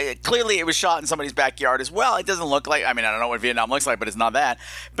course, clearly it was shot in somebody's backyard as well. It doesn't look like. I mean, I don't know what Vietnam looks like, but it's not that.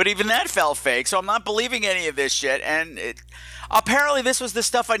 But even that felt fake. So I'm not believing any of this shit. And apparently, this was the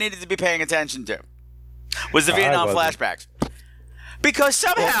stuff I needed to be paying attention to. Was the Vietnam flashbacks? Because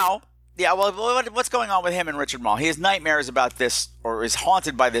somehow. Yeah, well, what's going on with him and Richard Mall? He has nightmares about this, or is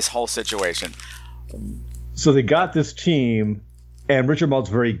haunted by this whole situation. So they got this team, and Richard Mall's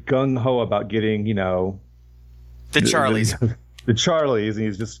very gung-ho about getting, the Charlies. The Charlies, and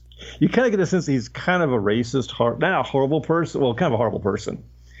he's just, you kind of get a sense that he's kind of a racist, not a horrible person, well, kind of a horrible person.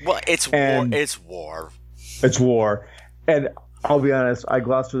 Well, it's war. It's war. And I'll be honest, I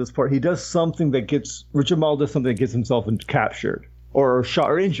glossed through this part. Richard Mall does something that gets himself captured. Or shot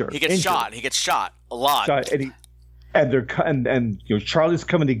or injured. He gets shot. He gets shot a lot. And Charlie's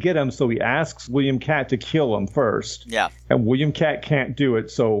coming to get him, so he asks William Katt to kill him first. Yeah. And William Katt can't do it,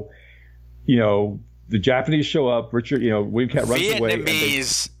 so the Japanese show up. William Katt runs away.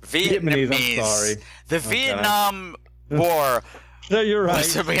 Vietnamese. I'm sorry. The Vietnam War. No, you're right.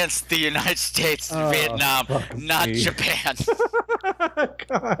 Was against the United States and Vietnam, not Japan.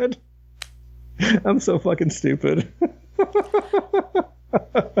 God, I'm so fucking stupid.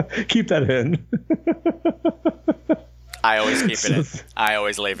 Keep that in. I always keep it in. I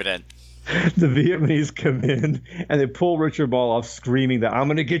always leave it in. The Vietnamese come in and they pull Richard Mall off, screaming that "I'm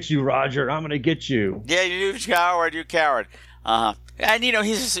going to get you, Roger! I'm going to get you!" Yeah, you coward! You coward! And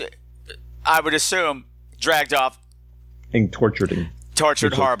he's, I would assume, dragged off and tortured him.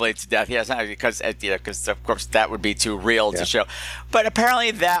 Tortured horribly to death. Yes, because of course that would be too real to show. But apparently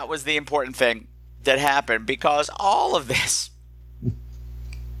that was the important thing that happened, because all of this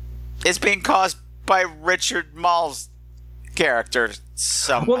is being caused by Richard Mall's character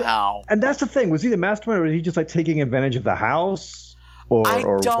somehow. Well, and that's the thing. Was he the mastermind, or was he just like taking advantage of the house? Or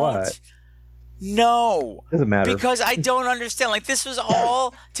what? No. Doesn't matter. Because I don't understand. Like, this was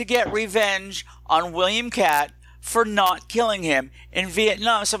all to get revenge on William Katt for not killing him in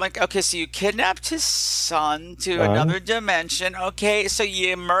Vietnam. So I'm like, okay, so you kidnapped his son to another dimension. Okay, so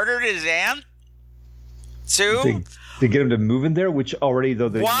you murdered his aunt? To get him to move in there, which already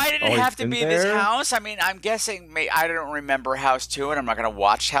why did it have to be this house? I mean, I'm guessing I don't remember House 2, and I'm not going to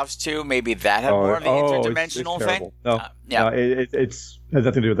watch House 2. Maybe that had more of the interdimensional thing. No, it has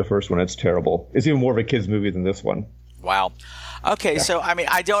nothing to do with the first one. It's terrible. It's even more of a kids movie than this one. Wow. Okay, so I mean,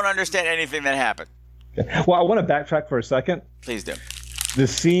 I don't understand anything that happened. Well, I want to backtrack for a second. Please do. The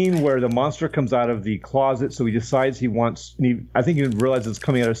scene where the monster comes out of the closet, so he decides I think he realizes it's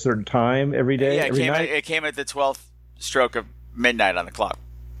coming at a certain time every day. Yeah, it came at the 12th stroke of midnight on the clock.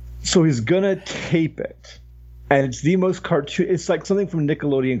 So he's going to tape it. And it's the most cartoon. It's like something from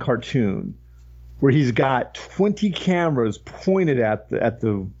Nickelodeon cartoon, where he's got 20 cameras pointed at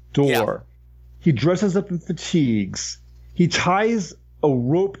the door. Yeah. He dresses up in fatigues. He ties a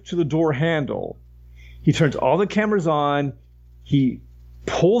rope to the door handle. He turns all the cameras on. He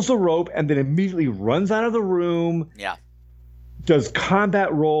pulls the rope and then immediately runs out of the room. Yeah. Does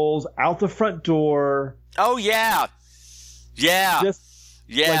combat rolls out the front door. Oh, yeah. Yeah.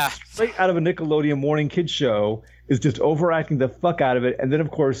 Like straight out of a Nickelodeon morning kids show, is just overacting the fuck out of it. And then,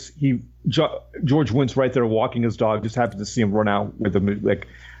 of course, George Wentz right there walking his dog, just happens to see him run out with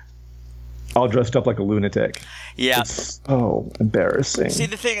all dressed up like a lunatic. Yeah. It's so embarrassing. See,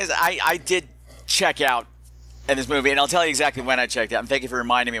 the thing is, I did check out in this movie, and I'll tell you exactly when I checked out. And thank you for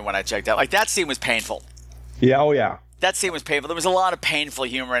reminding me when I checked out. Like, that scene was painful. Yeah, oh yeah. That scene was painful. There was a lot of painful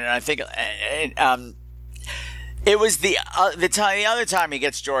humor in it. And I think it was the other time he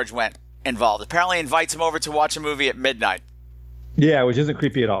gets George Wendt involved. Apparently invites him over to watch a movie at midnight. Yeah, which isn't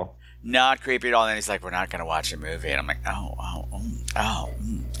creepy at all. Not creepy at all. And then he's like, we're not going to watch a movie. And I'm like,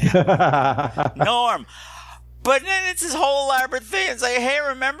 Norm. But then it's this whole elaborate thing. It's like, hey,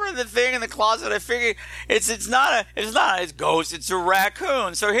 remember the thing in the closet? I figured it's not a ghost. It's a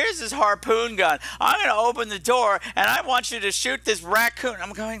raccoon. So here's this harpoon gun. I'm going to open the door, and I want you to shoot this raccoon.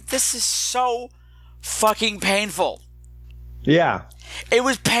 I'm going, this is so fucking painful. Yeah. It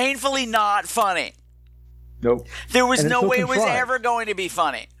was painfully not funny. Nope. There was no way it was ever going to be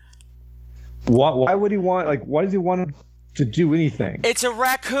funny. Why would he want, why does he want to do anything? It's a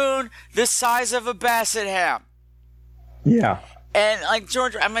raccoon the size of a basset ham. Yeah. And,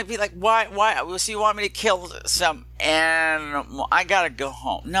 George, I might be like, why? So you want me to kill some animal? I gotta go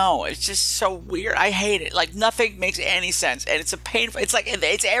home. No, it's just so weird. I hate it. Nothing makes any sense. And it's a painful,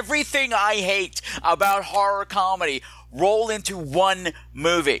 it's everything I hate about horror comedy rolled into one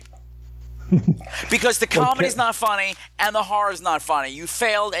movie. Because the comedy's not funny and the horror's not funny. You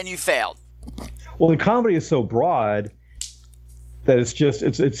failed and you failed. Well, the comedy is so broad that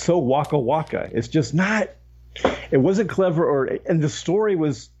it's so waka waka. It's just not. It wasn't clever, and the story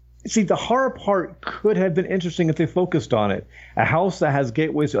was. See, the horror part could have been interesting if they focused on it. A house that has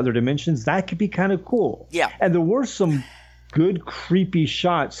gateways to other dimensions, that could be kind of cool. Yeah. And there were some good creepy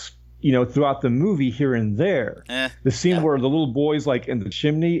shots, throughout the movie here and there. The scene where the little boy's like in the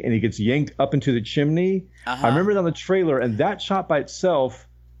chimney and he gets yanked up into the chimney. I remember it on the trailer, and that shot by itself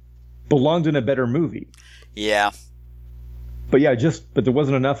belonged in a better movie. Yeah. But but there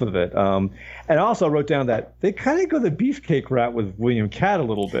wasn't enough of it. And also I wrote down that they kind of go the beefcake route with William Catt a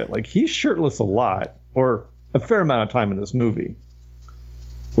little bit. Like, he's shirtless a lot, or a fair amount of time in this movie,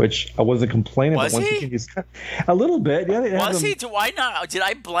 which I wasn't complaining about. Was he? He's a little bit. Yeah. Was he? Do I not? Did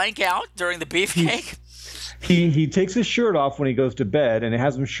I blank out during the beefcake? He takes his shirt off when he goes to bed, and it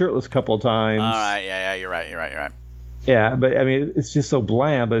has him shirtless a couple of times. All right. Yeah. You're right. Yeah, but I mean, it's just so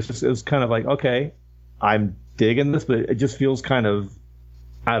bland. But it was kind of like, okay, I'm digging this, but it just feels kind of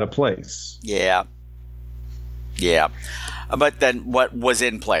out of place. Yeah. But then what was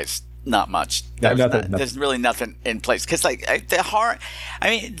in place? Not much. There's really nothing in place. Because, like, the horror, I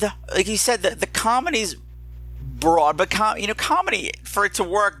mean, like you said, the comedy's broad, but comedy, for it to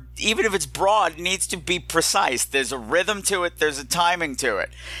work, even if it's broad, needs to be precise. There's a rhythm to it. There's a timing to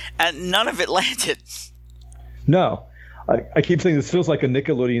it. And none of it landed. No. I keep saying this feels like a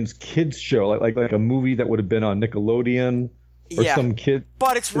Nickelodeon's kids show, like a movie that would have been on Nickelodeon or some kid.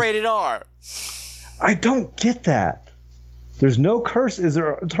 But it's rated R. I don't get that. There's no curse. There's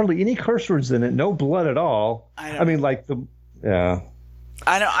hardly any curse words in it. No blood at all. I mean, like yeah.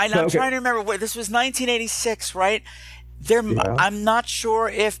 I know. I'm trying to remember. Wait, this was 1986, right? I'm not sure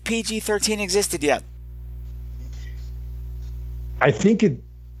if PG-13 existed yet. I think it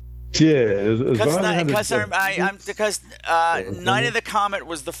did. Because Night of the Comet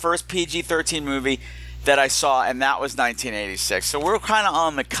was the first PG-13 movie that I saw, and that was 1986. So we're kind of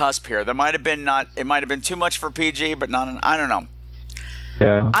on the cusp here. It might have been too much for PG, but not. I don't know.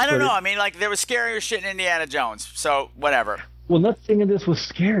 Yeah. I don't know. I mean, like, there was scarier shit in Indiana Jones. So whatever. Well, nothing in this was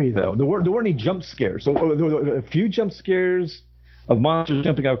scary, though. There weren't any jump scares. So there were a few jump scares of monsters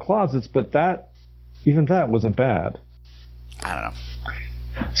jumping out of closets, but even that wasn't bad. I don't know.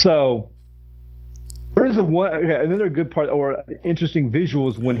 So, there's another good part, or interesting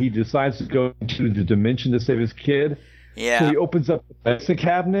visuals when he decides to go to the dimension to save his kid. Yeah. So he opens up the medicine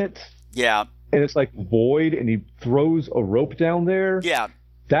cabinet. Yeah. And it's like void, and he throws a rope down there. Yeah.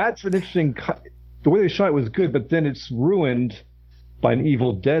 That's an interesting. The way they shot it was good, but then it's ruined by an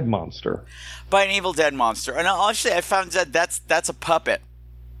Evil Dead monster. And actually, I found that that's a puppet.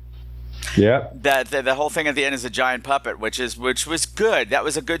 Yeah. That the whole thing at the end is a giant puppet, which was good. That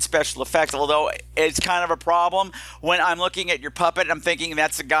was a good special effect. Although it's kind of a problem when I'm looking at your puppet, I'm thinking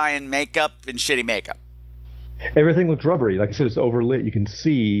that's a guy in makeup, in shitty makeup. Everything looked rubbery. Like I said, it's overlit. You can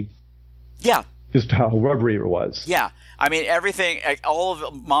see. Yeah. Just how rubbery it was. Yeah. I mean, everything, all of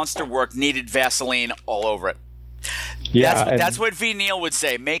the monster work needed Vaseline all over it. Yeah. That's what V. Neal would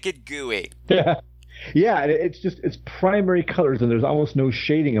say. Make it gooey. Yeah. Yeah, and it's primary colors, and there's almost no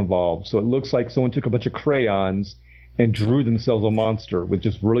shading involved. So it looks like someone took a bunch of crayons and drew themselves a monster with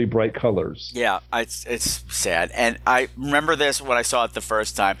just really bright colors. Yeah, it's sad. And I remember this when I saw it the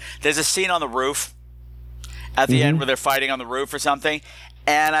first time. There's a scene on the roof at the end where they're fighting on the roof or something.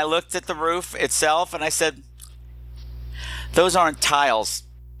 And I looked at the roof itself, and I said, those aren't tiles.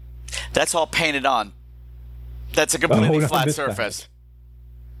 That's all painted on. That's a completely flat surface.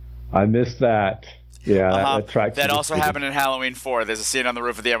 I missed that. Yeah, that also happened in Halloween 4. There's a scene on the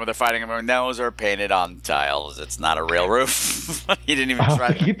roof at the end where they're fighting, and those are painted on tiles. It's not a real roof. He didn't even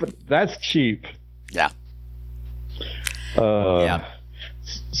try. That's cheap. Yeah. Yeah.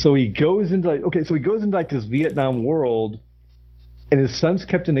 So he goes into this Vietnam world, and his son's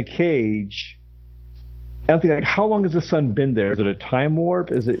kept in a cage. I don't think, how long has the son been there? Is it a time warp?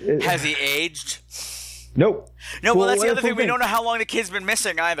 Has he aged? Nope. No, well, that's the other thing. We don't know how long the kid's been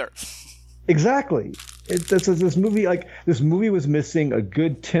missing either. Exactly. This movie was missing a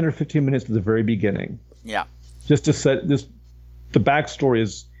good 10 or 15 minutes at the very beginning. Yeah. Just to set this, the backstory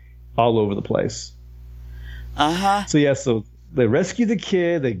is all over the place. So they rescue the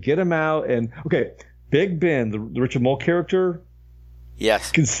kid, they get him out, and Big Ben, the Richard Mole character.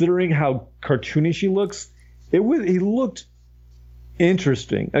 Yes. Considering how cartoonish he looks, he looked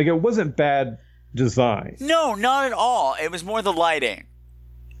interesting. Like, it wasn't bad design. No, not at all. It was more the lighting.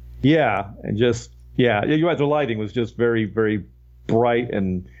 Yeah, and you're right. The lighting was just very, very bright,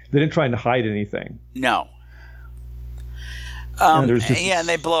 and they didn't try to hide anything. No. And there's just and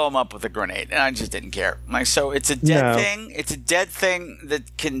they blow him up with a grenade, and I just didn't care. Like, so it's a dead thing. It's a dead thing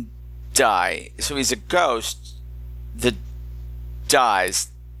that can die. So he's a ghost that dies.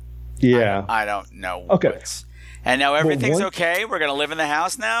 Yeah. I don't know. Okay. And now everything's okay. We're gonna live in the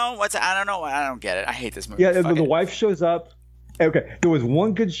house now. I don't know. I don't get it. I hate this movie. Yeah, the wife shows up. Okay, there was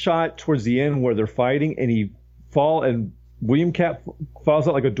one good shot towards the end where they're fighting, and William Cat falls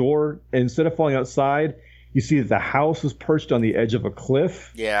out like a door. And instead of falling outside, you see that the house was perched on the edge of a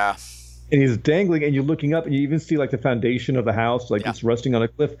cliff. Yeah. And he's dangling, and you're looking up, and you even see like the foundation of the house, like it's resting on a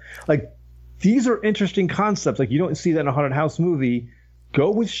cliff. Like, these are interesting concepts. Like, you don't see that in a haunted house movie. Go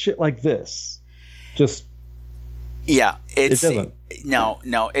with shit like this. Just. Yeah, it doesn't.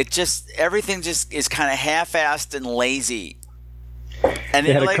 No. It just, everything just is kind of half-assed and lazy. And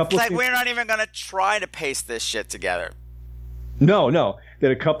then, we're not even going to try to paste this shit together. No. They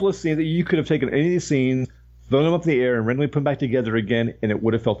had a couple of scenes that you could have taken any of these scenes, thrown them up in the air, and randomly put them back together again, and it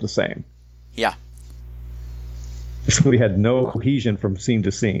would have felt the same. Yeah. This movie had no cohesion from scene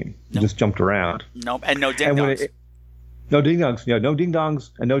to scene. It just jumped around. Nope, and no ding-dongs. No ding-dongs. Yeah, no ding-dongs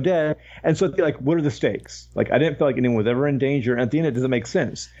and no dead. And so, like, what are the stakes? Like, I didn't feel like anyone was ever in danger. And at the end, it doesn't make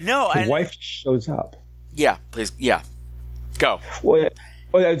sense. No. The wife shows up. Yeah, please. Yeah. Go. Well,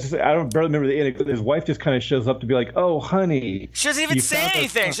 I don't barely remember the end. His wife just kind of shows up to be like, "Oh, honey." She doesn't even say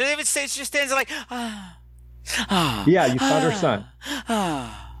anything. She doesn't even say. She just stands there like, yeah, you found her son.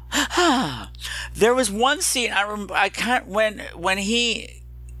 There was one scene I remember. When he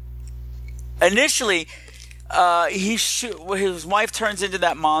initially his wife turns into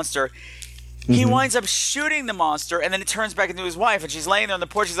that monster. He winds up shooting the monster, and then it turns back into his wife, and she's laying there on the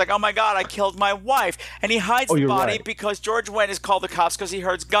porch. She's like, "Oh my God, I killed my wife!" And he hides the body because George Wendt has called the cops because he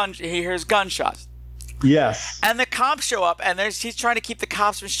hears gunshots. Yes. And the cops show up, and he's trying to keep the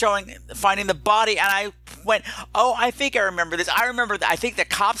cops from finding the body. And I went, "Oh, I think I remember this. I remember that. I think the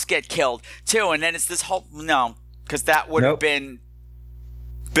cops get killed too." And then it's this whole because that would have been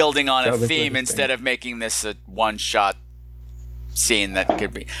building on a theme instead of making this a one-shot scene that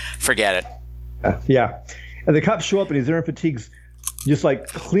could be. Forget it. Yeah. And the cops show up, and he's there in fatigues, just like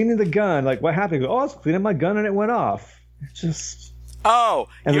cleaning the gun. Like, what happened? I was cleaning my gun, and it went off. It's just. Oh,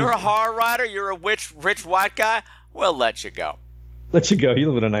 you're a horror writer? You're a rich white guy? We'll let you go. Let you go.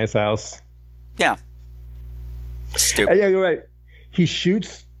 You live in a nice house. Yeah. Stupid. Yeah, you're right. He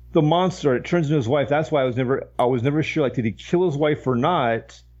shoots the monster. It turns into his wife. That's why I was never sure. Like, did he kill his wife or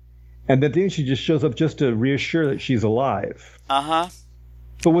not? And then she just shows up just to reassure that she's alive. Uh-huh.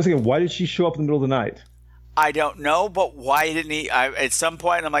 But once again, why did she show up in the middle of the night? I don't know, but why didn't he? At some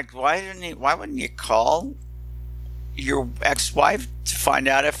point, I'm like, why wouldn't you call your ex-wife to find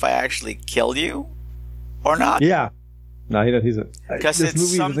out if I actually killed you or not? Yeah. No, he's a. Because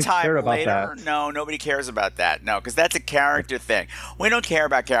it's sometime later. No, nobody cares about that. No, because that's a character thing. We don't care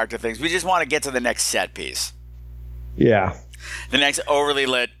about character things. We just want to get to the next set piece. Yeah. The next overly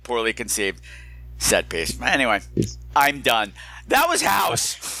lit, poorly conceived set piece. Anyway, I'm done. That was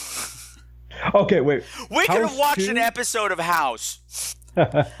House. Okay, wait. We could have watched an episode of House.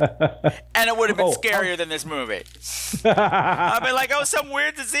 And it would have been scarier than this movie. I'd be like, some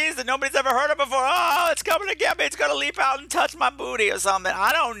weird disease that nobody's ever heard of before. Oh, it's coming to get me. It's going to leap out and touch my booty or something.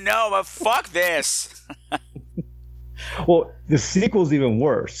 I don't know, but fuck this. Well, the sequel's even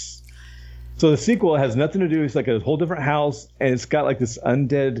worse. So the sequel has nothing to do. It's like a whole different house, and it's got like this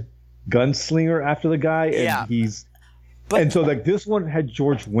undead gunslinger after the guy, and and so like this one had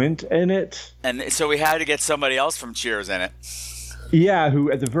George Wendt in it, and so we had to get somebody else from Cheers in it. Yeah,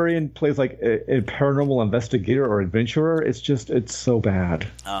 who at the very end plays like a paranormal investigator or adventurer. It's so bad.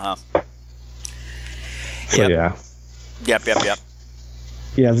 Uh-huh. So yeah. Yep.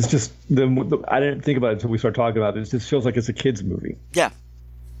 Yeah, it's just I didn't think about it until we started talking about it. It just feels like it's a kid's movie. Yeah.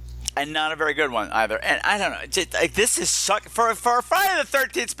 And not a very good one either. And I don't know. This has sucked. For Friday the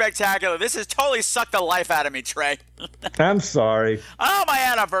 13th Spectacular, this has totally sucked the life out of me, Trey. I'm sorry. Oh, my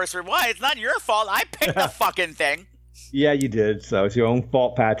anniversary. Why? It's not your fault. I picked the fucking thing. Yeah, you did. So it's your own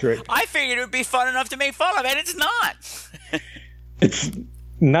fault, Patrick. I figured it would be fun enough to make fun of, and it's not. It's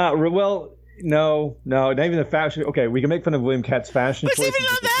not. Well, no, not even the fashion. Okay, we can make fun of William Cat's fashion choices. It's even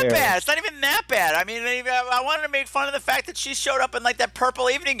not that bad. It's not even that bad. I mean, I wanted to make fun of the fact that she showed up in like that purple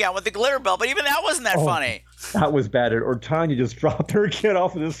evening gown with the glitter belt, but even that wasn't that funny. That was bad. Or Tanya just dropped her kid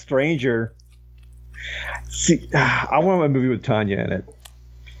off with a stranger. See, I want a movie with Tanya in it.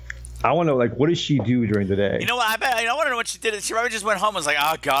 I want to know, like, what does she do during the day? You know what? I want to know what she did. She probably just went home and was like,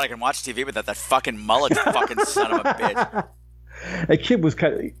 oh, God, I can watch TV without that fucking mullet, fucking son of a bitch. That kid was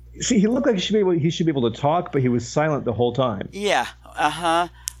kind of... See, he looked like he should be able to talk, but he was silent the whole time. Yeah. Uh-huh.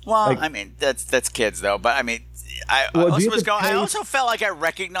 Well, Like- I mean, that's kids though. But I mean, I Well, do you also have to I pay- also felt like I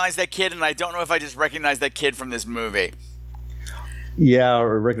recognized that kid, and I don't know if I just recognized that kid from this movie. Yeah,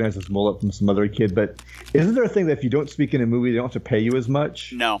 or recognize this mullet from some other kid. But isn't there a thing that if you don't speak in a movie, they don't have to pay you as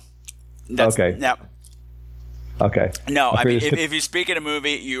much? No. Okay. No. Okay. No, I mean, figured if you speak in a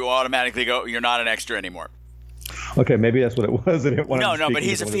movie, you automatically go. You're not an extra anymore. Okay, maybe that's what it was. I didn't want No, to but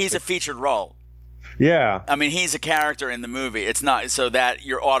he's a featured role. Yeah. I mean, he's a character in the movie. It's not so that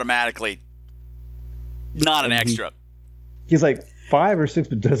you're automatically not an extra. He's like 5 or 6,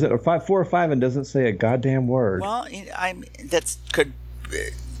 but doesn't, or 4 or 5, and doesn't say a goddamn word. Well, that's could.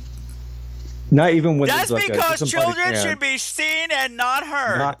 Not even when That's there's like because somebody children can. should be seen and not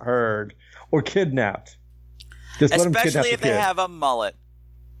heard. Not heard or kidnapped. Just let 'em kidnap Especially the if they kid. have a mullet.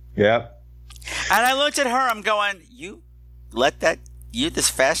 Yep. And I looked at her. I'm going, you let that this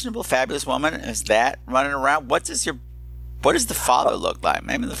fashionable, fabulous woman is that running around? What does the father look like?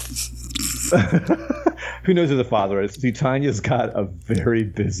 Maybe Who knows who the father is? See, Tanya's got a very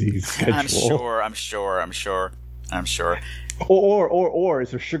busy schedule. I'm sure. Or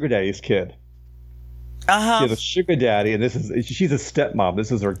it's her sugar daddy's kid. She has a sugar daddy, and she's a stepmom.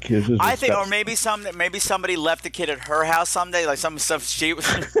 This is her kid. I think, or maybe somebody left the kid at her house someday, like some stuff she was.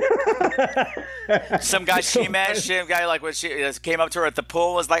 Some guy she met, like when she came up to her at the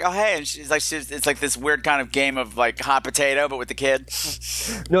pool, was like, "Oh hey," and it's like this weird kind of game of like hot potato, but with the kid.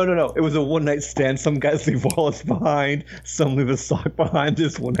 No. It was a one night stand. Some guys leave wallets behind. Some leave a sock behind.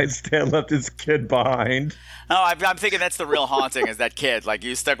 This one night stand left his kid behind. Oh, I'm thinking that's the real haunting is that kid. Like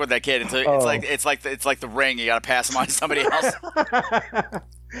you stuck with that kid until it's like the ring. You got to pass him on to somebody else.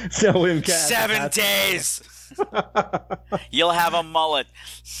 So William Cat 7 days. You'll have a mullet.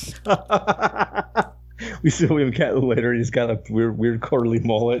 We see William Cat later. He's got a weird curly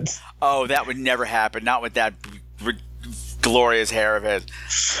mullet. Oh, that would never happen. Not with that glorious hair of his.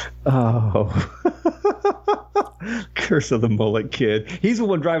 Oh. Curse of the mullet kid. He's the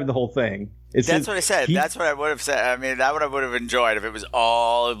one driving the whole thing. That's what I said. That's what I would have said. I mean, that would I would have enjoyed if it was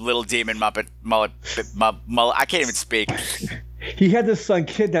all little demon Muppet mullet. I can't even speak. He had his son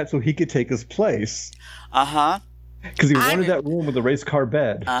kidnapped so he could take his place. Because he wanted that room with the race car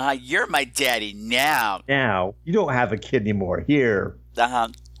bed. You're my daddy now. Now you don't have a kid anymore. Here.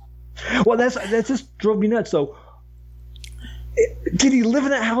 Well, that just drove me nuts. So, did he live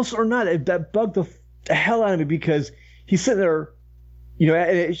in that house or not? That bugged the hell out of me because he's sitting there. You know,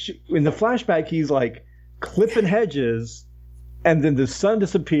 in the flashback, he's like clipping hedges, and then the son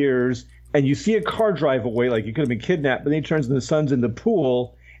disappears, and you see a car drive away, like he could have been kidnapped. But then he turns and the son's in the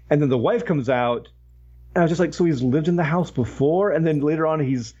pool, and then the wife comes out, and I was just like, so he's lived in the house before, and then later on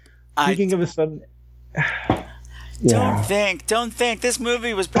he's thinking of his son. Don't think. This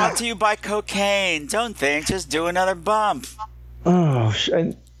movie was brought to you by cocaine. Don't think. Just do another bump. Oh,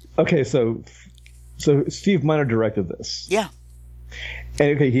 okay. So Steve Miner directed this. Yeah.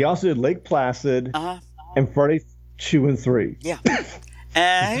 And okay, he also did Lake Placid and Friday 2 and 3. Yeah.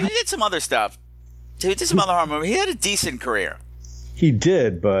 And he did some other stuff. He did some other horror movies. He had a decent career. He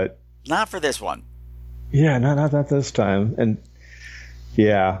did, but not for this one. Yeah, not this time. And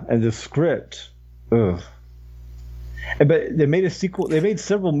yeah, and the script. Ugh. But they made a sequel. They made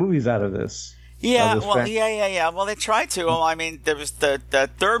several movies out of this. Yeah, yeah. Well, they tried to. Well, I mean, there was the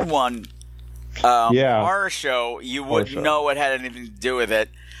third one. Horror show, you wouldn't know it had anything to do with it.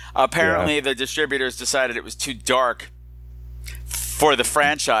 Apparently, the distributors decided it was too dark for the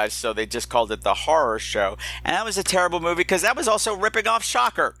franchise, so they just called it the Horror Show. And that was a terrible movie because that was also ripping off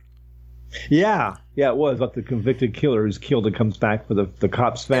Shocker. Yeah, it was about the convicted killer who's killed and comes back for the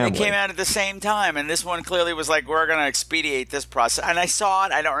cop's family. And it came out at the same time, and this one clearly was like, we're going to expedite this process. And I saw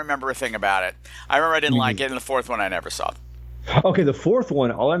it. I don't remember a thing about it. I remember I didn't like it, and the fourth one I never saw. Okay, the fourth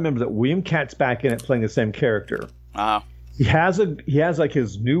one, all I remember is that William Cat's back in it playing the same character. He has like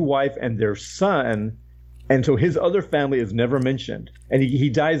his new wife and their son, and so his other family is never mentioned. And he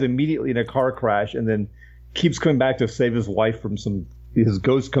dies immediately in a car crash and then keeps coming back to save his wife from his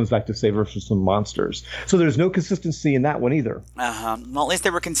ghost comes back to save her from some monsters. So there's no consistency in that one either. Well, at least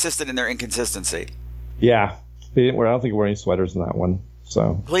they were consistent in their inconsistency. Yeah. They didn't wear, I don't think he wore any sweaters in that one.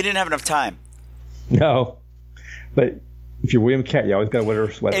 So. Well, he didn't have enough time. No. But if you're William Cat, you always got to wear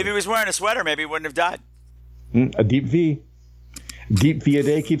a sweater. If he was wearing a sweater, maybe he wouldn't have died. A deep V. Deep V a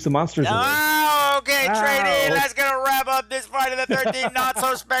day keeps the monsters away. Oh, okay, TRAE DEAN. That's going to wrap up this Friday the 13th Not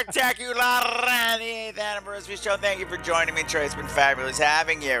So Spectacular, the 8th anniversary show. Thank you for joining me, TRAE. It's been fabulous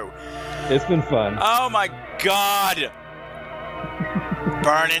having you. It's been fun. Oh, my God.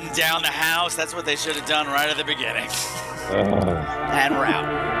 Burning down the house. That's what they should have done right at the beginning. And we're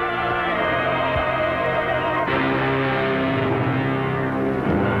out.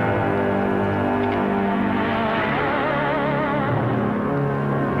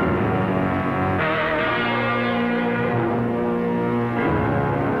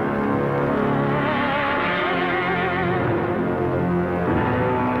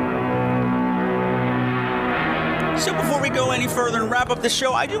 go any further and wrap up the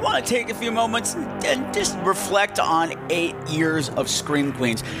show, I do want to take a few moments and just reflect on 8 years of Scream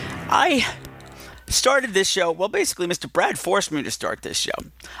Queens. I started this show, well, basically, Mr. Brad forced me to start this show.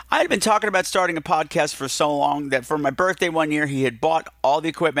 I had been talking about starting a podcast for so long that for my birthday one year, he had bought all the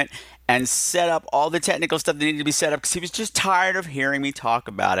equipment and set up all the technical stuff that needed to be set up because he was just tired of hearing me talk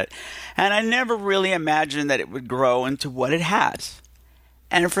about it. And I never really imagined that it would grow into what it has.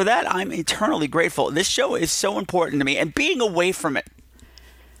 And for that, I'm eternally grateful. This show is so important to me, and being away from it,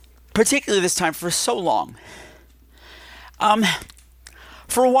 particularly this time, for so long.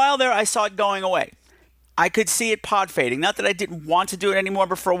 For a while there, I saw it going away. I could see it pod fading. Not that I didn't want to do it anymore,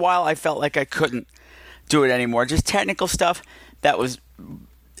 but for a while I felt like I couldn't do it anymore. Just technical stuff that was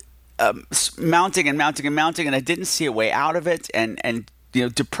mounting, and I didn't see a way out of it. And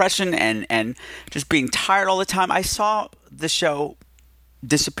depression and just being tired all the time. I saw the show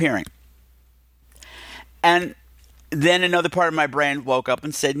disappearing. And then another part of my brain woke up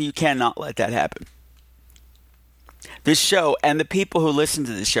and said, you cannot let that happen. This show and the people who listen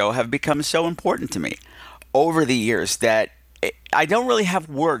to the show have become so important to me over the years that I don't really have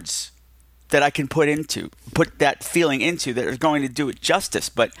words that I can put that feeling into that are going to do it justice.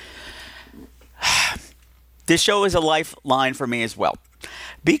 But this show is a lifeline for me as well.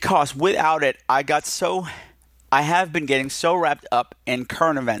 Because without it, I have been getting so wrapped up in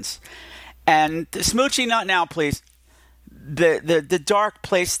current events. And Smoochie, not now, please. The dark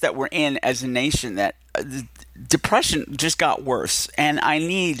place that we're in as a nation, that depression just got worse, and I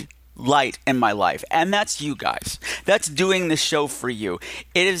need light in my life, and that's you guys. That's doing the show for you.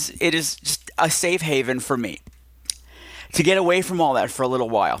 It is just a safe haven for me to get away from all that for a little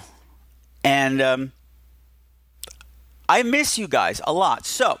while, and I miss you guys a lot.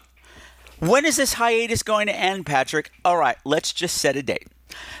 So, when is this hiatus going to end, Patrick? All right, let's just set a date.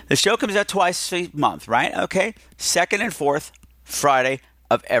 The show comes out twice a month, right? Okay, 2nd and 4th Friday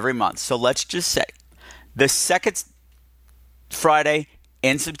of every month. So let's just say the 2nd Friday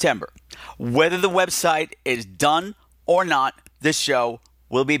in September. Whether the website is done or not, the show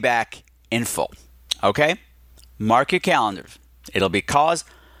will be back in full. Okay? Mark your calendars. It'll be cause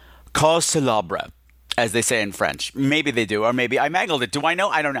célèbre, as they say in French. Maybe they do, or maybe I mangled it. Do I know?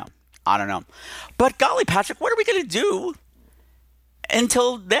 I don't know. But golly, Patrick, what are we going to do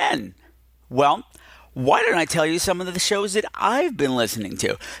until then? Well, why don't I tell you some of the shows that I've been listening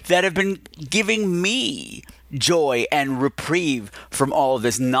to that have been giving me joy and reprieve from all of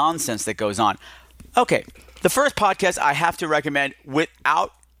this nonsense that goes on. Okay, the first podcast I have to recommend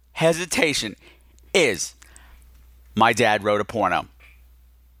without hesitation is My Dad Wrote a Porno.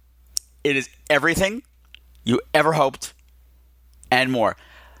 It is everything you ever hoped and more.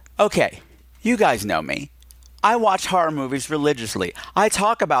 Okay, you guys know me. I watch horror movies religiously. I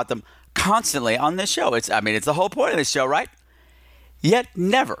talk about them constantly on this show. It's the whole point of this show, right? Yet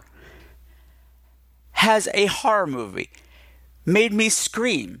never has a horror movie made me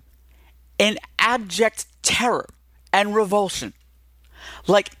scream in abject terror and revulsion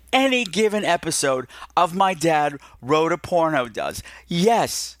like any given episode of My Dad Wrote a Porno does.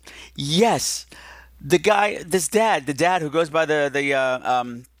 Yes. The dad who goes by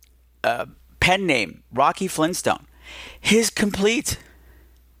the pen name Rocky Flintstone, his complete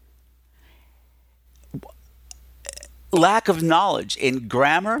lack of knowledge in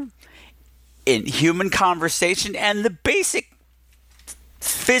grammar, in human conversation, and the basic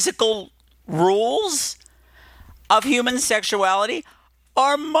physical rules of human sexuality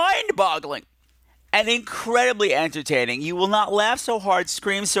are mind-boggling and incredibly entertaining. You will not laugh so hard,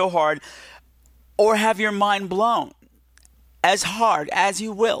 scream so hard, or have your mind blown as hard as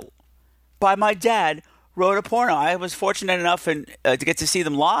you will by My Dad Wrote a Porno. I was fortunate enough to get to see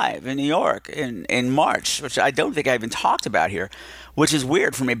them live in New York in March, which I don't think I even talked about here, which is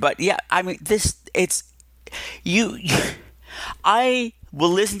weird for me. But yeah, I will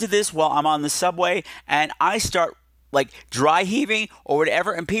listen to this while I'm on the subway, and I start like dry heaving or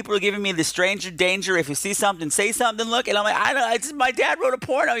whatever, and people are giving me the stranger danger. If you see something, say something, look, and I'm like, I know, it's My Dad Wrote a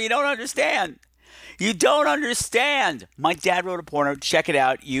Porno. You don't understand. My Dad Wrote a Porno. Check it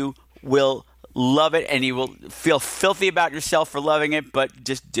out. You will love it, and you will feel filthy about yourself for loving it, but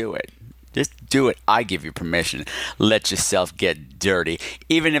just do it. Just do it. I give you permission. Let yourself get dirty.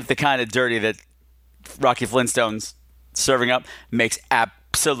 Even if the kind of dirty that Rocky Flintstone's serving up makes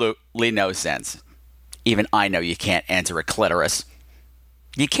absolutely no sense. Even I know you can't enter a clitoris.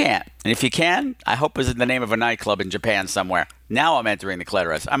 You can't. And if you can, I hope it's in the name of a nightclub in Japan somewhere. Now I'm entering the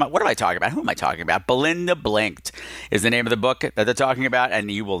clitoris. What am I talking about? Who am I talking about? Belinda Blinked is the name of the book that they're talking about, and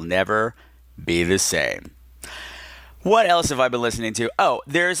you will never be the same. What else have I been listening to? Oh,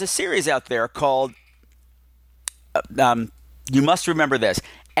 there's a series out there called You Must Remember This.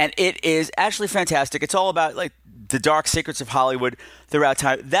 And it is actually fantastic. It's all about like the dark secrets of Hollywood throughout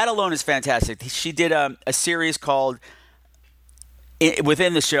time. That alone is fantastic. She did a series called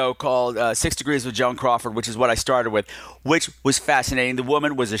within the show called 6 Degrees with Joan Crawford, which is what I started with, which was fascinating. The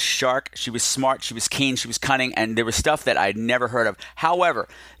woman was a shark. She was smart. She was keen. She was cunning. And there was stuff that I'd never heard of. However,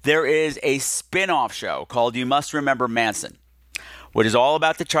 there is a spin-off show called You Must Remember Manson, which is all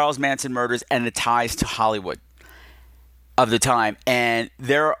about the Charles Manson murders and the ties to Hollywood of the time. And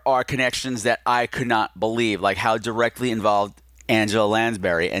there are connections that I could not believe, like how directly involved Angela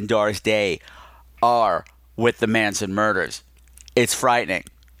Lansbury and Doris Day are with the Manson murders. It's frightening,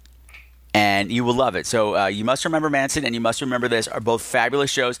 and you will love it. So You Must Remember Manson and You Must Remember This are both fabulous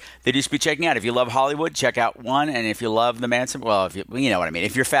shows that you should be checking out. If you love Hollywood, check out one, and if you love the Manson, well, if you know what I mean.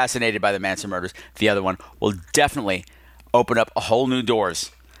 If you're fascinated by the Manson murders, the other one will definitely open up a whole new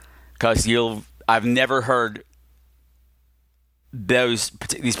doors, because I've never heard these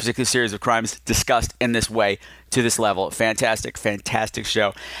particular series of crimes discussed in this way, to this level. Fantastic, fantastic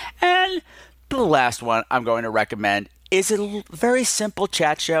show. And the last one I'm going to recommend is a very simple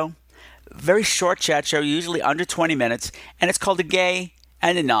chat show, very short chat show, usually under 20 minutes, and it's called A Gay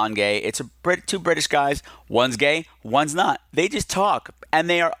and a Non-Gay. It's two British guys. One's gay, one's not. They just talk, and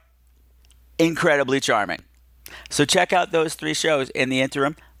they are incredibly charming. So check out those 3 shows in the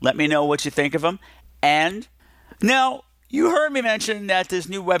interim. Let me know what you think of them. And now, you heard me mention that this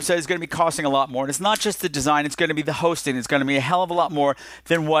new website is going to be costing a lot more. And it's not just the design, it's going to be the hosting. It's going to be a hell of a lot more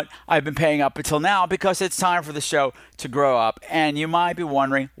than what I've been paying up until now, because it's time for the show to grow up. And you might be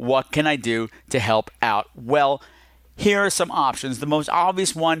wondering, what can I do to help out? Well, here are some options. The most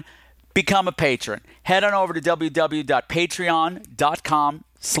obvious one, become a patron. Head on over to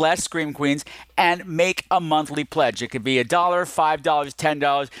www.patreon.com/ScreamQueens and make a monthly pledge. It could be $1, $5,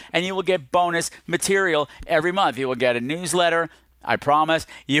 $10, and you will get bonus material every month. You will get a newsletter, I promise.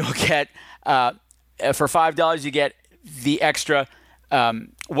 You will get, for $5, you get the extra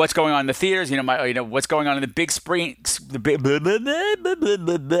what's going on in the theaters, what's going on in the big screens.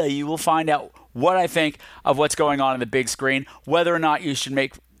 You will find out what I think of what's going on in the big screen, whether or not you should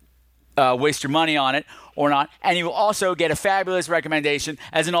waste your money on it or not. And you will also get a fabulous recommendation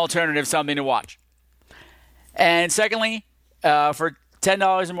as an alternative, something to watch. And secondly, for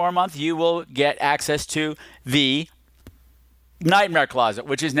 $10 or more a month, you will get access to the Nightmare Closet,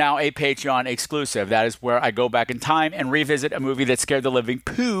 which is now a Patreon exclusive. That is where I go back in time and revisit a movie that scared the living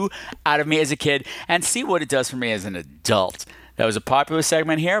poo out of me as a kid and see what it does for me as an adult. That was a popular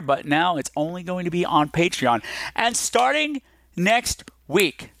segment here, but now it's only going to be on Patreon. And starting next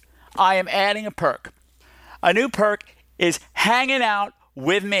week, I am adding a perk. A new perk is hanging out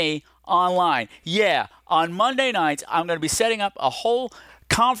with me online. Yeah, on Monday nights, I'm going to be setting up a whole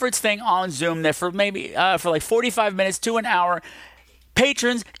conference thing on Zoom that for maybe for like 45 minutes to an hour,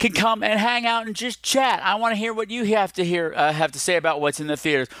 patrons can come and hang out and just chat. I want to hear what you have to say about what's in the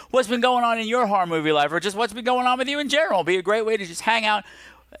theaters, what's been going on in your horror movie life, or just what's been going on with you in general. It'll be a great way to just hang out.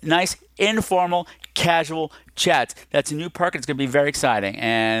 Nice, informal, casual chats. That's a new perk. It's going to be very exciting.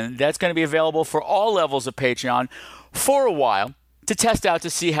 And that's going to be available for all levels of Patreon for a while to test out to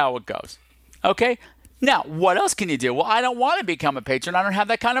see how it goes. Okay? Now, what else can you do? Well, I don't want to become a patron. I don't have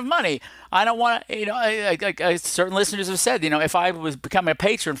that kind of money. I don't want to, certain listeners have said, if I was becoming a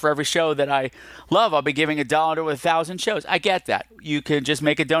patron for every show that I love, I'll be giving $1 to 1,000 shows. I get that. You can just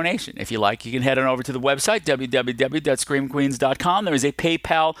make a donation if you like. You can head on over to the website, www.screamqueens.com. There is a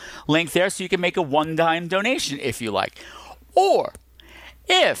PayPal link there, so you can make a one-time donation if you like. Or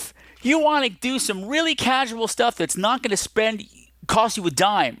if you want to do some really casual stuff that's not going to cost you a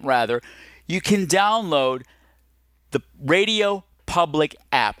dime, rather, you can download the Radio Public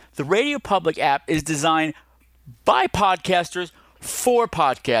app. The Radio Public app is designed by podcasters for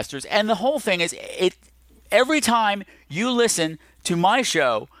podcasters. And the whole thing is, every time you listen to my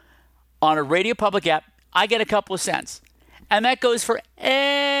show on a Radio Public app, I get a couple of cents. And that goes for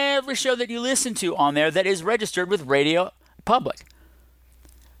every show that you listen to on there that is registered with Radio Public.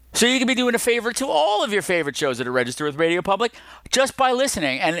 So you can be doing a favor to all of your favorite shows that are registered with Radio Public just by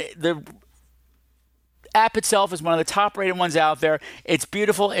listening. And the app itself is one of the top-rated ones out there. It's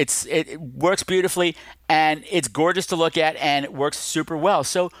beautiful. It works beautifully, and it's gorgeous to look at, and it works super well.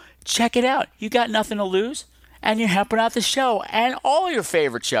 So check it out. You got nothing to lose, and you're helping out the show and all your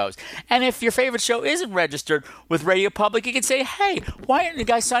favorite shows. And if your favorite show isn't registered with Radio Public, you can say, hey, why don't you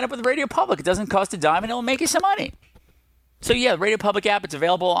guys sign up with Radio Public? It doesn't cost a dime, and it'll make you some money. So yeah, the Radio Public app, it's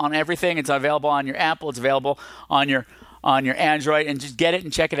available on everything. It's available on your Apple. It's available on your on your Android, and just get it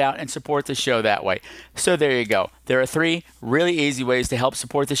and check it out and support the show that way. So there you go. There are 3 really easy ways to help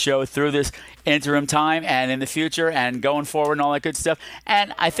support the show through this interim time and in the future and going forward and all that good stuff.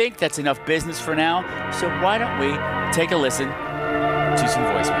 And I think that's enough business for now. So why don't we take a listen to some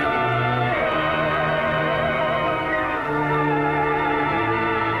voicemail.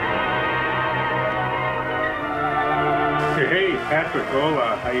 Hey, Patrick,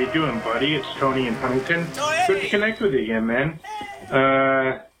 hola. How you doing, buddy? It's Tony in Huntington. Good to connect with you again, man.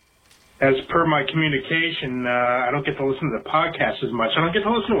 As per my communication, I don't get to listen to the podcast as much. I don't get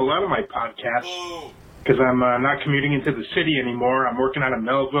to listen to a lot of my podcasts because I'm not commuting into the city anymore. I'm working out of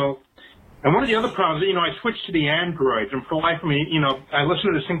Melville. And one of the other problems, I switched to the Android, and for the life of me, I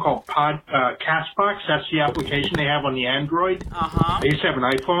listen to this thing called Castbox. That's the application they have on the Android. I used to have an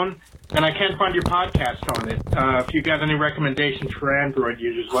iPhone, and I can't find your podcast on it. If you got any recommendations for Android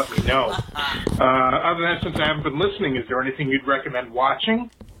users, let me know. Other than that, since I haven't been listening, is there anything you'd recommend watching?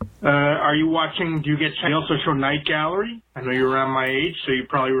 Are you watching, do you get, they also show Night Gallery? I know you're around my age, so you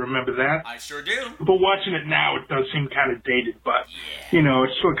probably remember that. I sure do. But watching it now, it does seem kind of dated, but,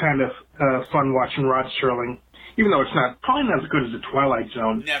 it's still kind of fun watching Rod Serling, even though it's probably not as good as The Twilight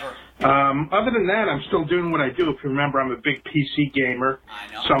Zone. Never. Other than that, I'm still doing what I do. If you remember, I'm a big PC gamer,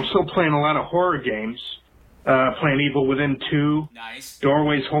 so I'm still playing a lot of horror games. Playing Evil Within 2, nice.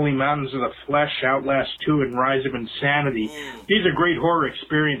 Doorways, Holy Mountains of the Flesh, Outlast 2, and Rise of Insanity. These are great horror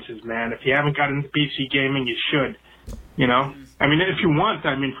experiences, man. If you haven't got into PC gaming, you should. I mean, if you want,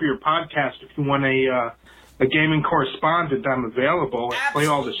 for your podcast, if you want a gaming correspondent, I'm available. I play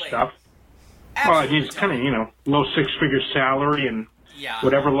all this stuff. Well, it's kind of, low 6-figure salary and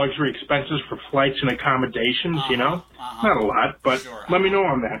whatever luxury expenses for flights and accommodations, Not a lot, but let me know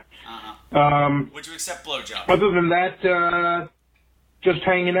on that. Would you accept blowjob? Other than that, just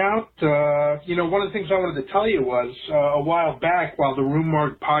hanging out. One of the things I wanted to tell you was a while back, while the Rue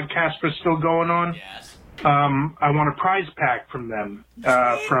Morgue podcast was still going on, I won a prize pack from them,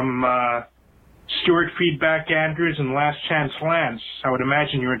 from Stuart Feedback Andrews and Last Chance Lance. I would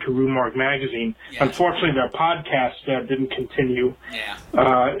imagine you're into Rue Morgue magazine. Unfortunately, their podcast didn't continue.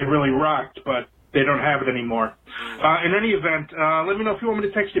 It really rocked, but they don't have it anymore. In any event, let me know if you want me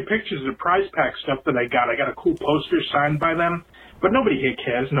to text you pictures of the prize pack stuff that I got. I got a cool poster signed by them, but nobody here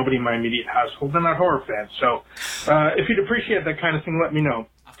cares. Nobody in my immediate household. They're not horror fans. So if you'd appreciate that kind of thing, let me know.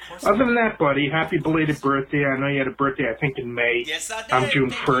 Other than that, buddy, happy belated birthday. I know you had a birthday, I think, in May. Yes, I did. I'm June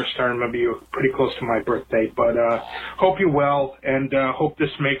 1st. I remember you were pretty close to my birthday. But hope you're well, and hope this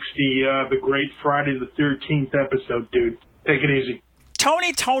makes the great Friday the 13th episode, dude. Take it easy.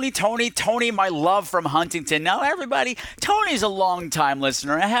 Tony, my love from Huntington. Now, everybody, Tony's a long-time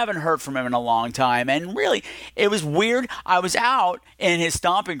listener. I haven't heard from him in a long time. And really, it was weird. I was out in his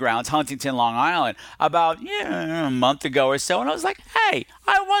stomping grounds, Huntington, Long Island, about a month ago or so. And I was like, hey,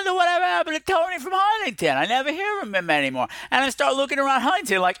 I wonder whatever happened to Tony from Huntington. I never hear from him anymore. And I start looking around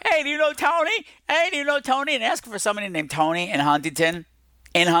Huntington like, hey, do you know Tony? Hey, do you know Tony? And asking for somebody named Tony in Huntington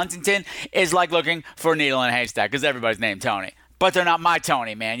is like looking for a needle in a haystack because everybody's named Tony. But they're not my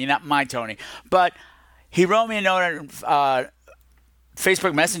Tony, man. You're not my Tony. But he wrote me a note on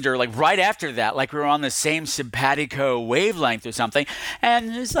Facebook Messenger, like right after that, like we were on the same simpatico wavelength or something.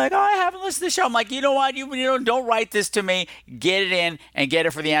 And it's like, oh, I haven't listened to the show. I'm like, you know what? Don't write this to me. Get it in and get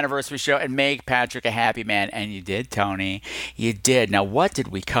it for the anniversary show and make Patrick a happy man. And you did, Tony. You did. Now, what did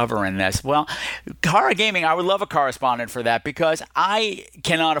we cover in this? Well, horror gaming, I would love a correspondent for that because I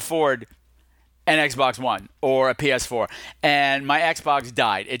cannot afford an Xbox One or a PS4, and my Xbox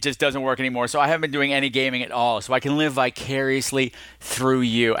died. It just doesn't work anymore, so I haven't been doing any gaming at all, so I can live vicariously through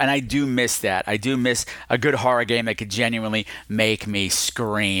you, and I do miss that. I do miss a good horror game that could genuinely make me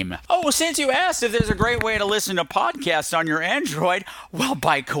scream. Oh, well, since you asked if there's a great way to listen to podcasts on your Android, well,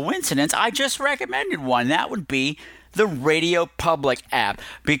 by coincidence, I just recommended one. That would be the Radio Public app,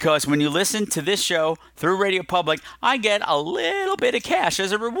 because when you listen to this show through Radio Public, I get a little bit of cash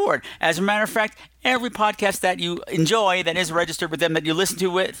as a reward. As a matter of fact, every podcast that you enjoy that is registered with them that you listen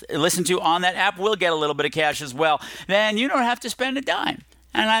to on that app will get a little bit of cash as well. Then you don't have to spend a dime.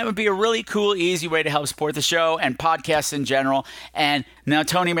 And that would be a really cool, easy way to help support the show and podcasts in general. And now,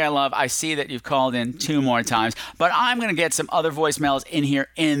 Tony, my love, I see that you've called in 2 more times, but I'm going to get some other voicemails in here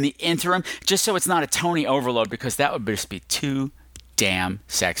in the interim, just so it's not a Tony overload, because that would just be too damn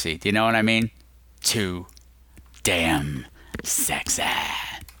sexy. Do you know what I mean? Too damn sexy.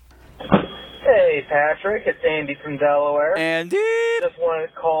 Hey, Patrick, it's Andy from Delaware. Andy! Just wanted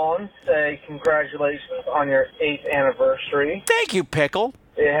to call and say congratulations on your 8th anniversary. Thank you, Pickle.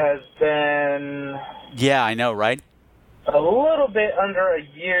 It has been... Yeah, I know, right? A little bit under a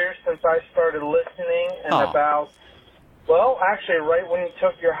year since I started listening, and about Well, actually, right when you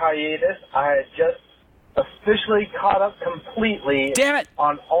took your hiatus, I had just officially caught up completely Damn it.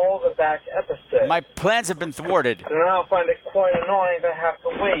 on all the back episodes. My plans have been thwarted. And now I find it quite annoying to have to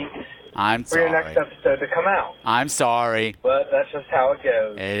wait I'm for your sorry. next episode to come out. I'm sorry. But that's just how it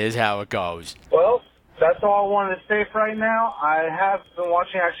goes. It is how it goes. Well, that's all I wanted to say for right now. I have been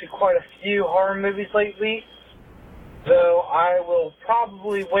watching actually quite a few horror movies lately, though I will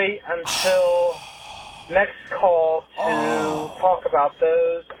probably wait until next call to talk about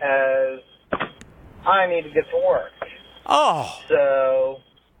those, as I need to get to work. Oh. So,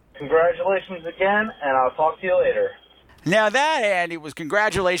 congratulations again, and I'll talk to you later. Now that, Andy, was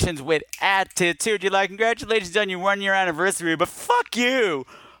congratulations with attitude. You're like, congratulations on your 1-year anniversary, but fuck you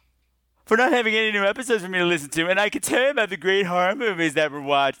for not having any new episodes for me to listen to. And I can tell you about the great horror movies that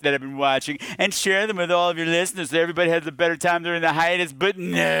I've been watching and share them with all of your listeners so everybody has a better time during the hiatus. But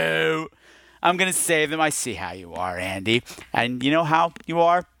no, I'm going to save them. I see how you are, Andy. And you know how you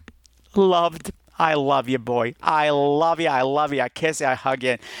are? Loved. I love you, boy. I love you. I love you. I kiss you. I hug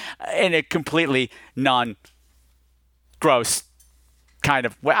you. In a completely non-gross kind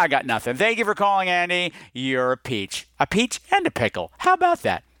of way. I got nothing. Thank you for calling, Andy. You're a peach. A peach and a pickle. How about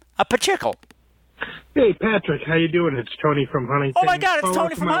that? A pachickle. Hey, Patrick, how you doing? It's Tony from Huntington. Oh, my God, it's Follow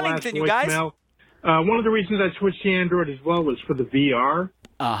Tony up from my Huntington, last you guys. voicemail. One of the reasons I switched to Android as well was for the VR.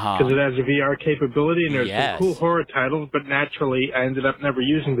 Because it has a VR capability, and there's some cool horror titles, but naturally, I ended up never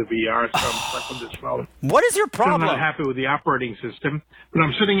using the VR, so I'm stuck with this phone. What is your problem? I'm not happy with the operating system, but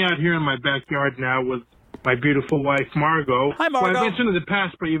I'm sitting out here in my backyard now with my beautiful wife, Margot. Hi, Margot. Well, I've mentioned in the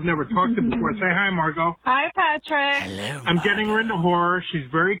past, but you've never talked to before. Say hi, Margot. Hi, Patrick. Hello. I'm getting her into horror. She's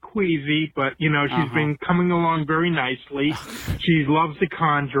very queasy, but, you know, she's been coming along very nicely. She loves The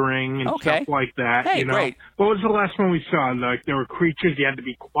Conjuring and stuff like that. Hey, you know? great. What was the last one we saw? Like, there were creatures. You had to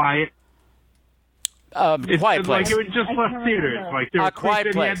be quiet. Quiet Place. Like, it was just left theaters. Like, there were Quiet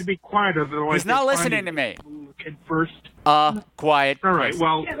creatures. You Place. had to be quiet. Otherwise He's not listening to me. Kid first. Quiet. All right. Place.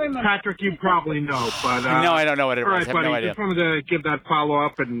 Well, Patrick, you probably know, but no, I don't know what it all was. right, I have buddy. no idea. Just wanted to give that follow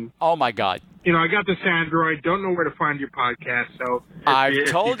up, and oh my God. You know, I got this Android. Don't know where to find your podcast, so I've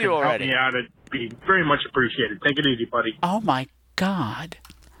told you you already. Help me out. It'd be very much appreciated. Take it easy, buddy. Oh my God.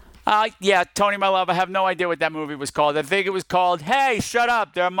 Yeah, Tony, my love. I have no idea what that movie was called. I think it was called "Hey, Shut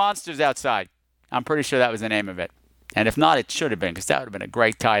Up! There are monsters outside." I'm pretty sure that was the name of it. And if not, it should have been, because that would have been a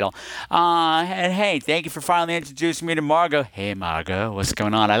great title. And hey, thank you for finally introducing me to Margot. Hey, Margot, what's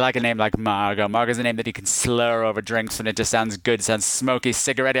going on? I like a name like Margot. Margot's a name that you can slur over drinks, and it just sounds good. It sounds smoky,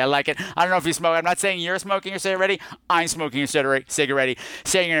 cigarette. I like it. I don't know if you smoke. I'm not saying you're smoking your cigarette. I'm smoking your cigarette. Saying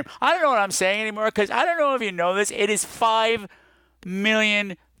your name. I don't know what I'm saying anymore, because I don't know if you know this. It is 5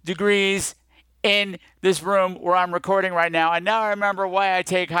 million degrees in this room where I'm recording right now. And now I remember why I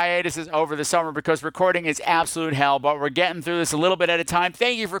take hiatuses over the summer, because recording is absolute hell. But we're getting through this a little bit at a time.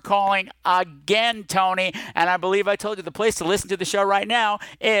 Thank you for calling again, Tony. And I believe I told you the place to listen to the show right now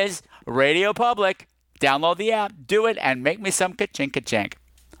is Radio Public. Download the app, do it, and make me some ka-chink.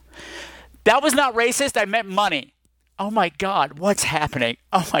 That was not racist. I meant money. Oh, my God. What's happening?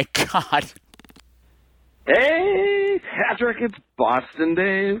 Oh, my God. Hey, Patrick, it's Boston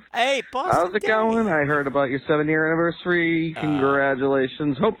Dave. Hey, Boston How's it going? I heard about your 7-year anniversary.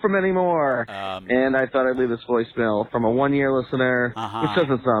 Congratulations. Hope for many more. And I thought I'd leave this voicemail from a 1-year listener, which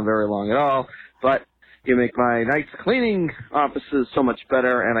doesn't sound very long at all, but you make my nights cleaning offices so much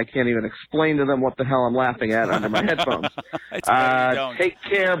better, and I can't even explain to them what the hell I'm laughing at under my headphones. Take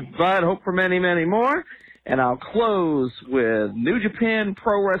care, bud. Hope for many, many more. And I'll close with New Japan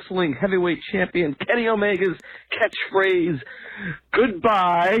Pro Wrestling Heavyweight Champion Kenny Omega's catchphrase,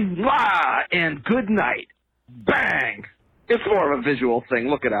 goodbye, mwah, and good night. Bang! It's more of a visual thing.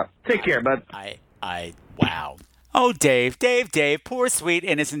 Look it up. Take care, bud. Wow. Oh, Dave, poor sweet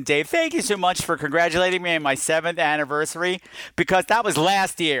innocent Dave. Thank you so much for congratulating me on my 7th anniversary, because that was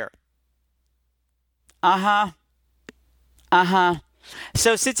last year.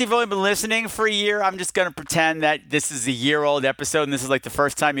 So since you've only been listening for a year, I'm just going to pretend that this is a year-old episode and this is like the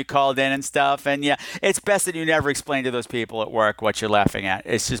first time you called in and stuff. And yeah, it's best that you never explain to those people at work what you're laughing at.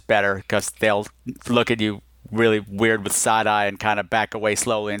 It's just better, because they'll look at you really weird with side eye and kind of back away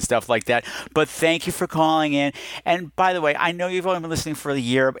slowly and stuff like that. But thank you for calling in. And by the way, I know you've only been listening for a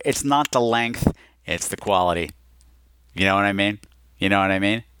year, but it's not the length, it's the quality. You know what I mean?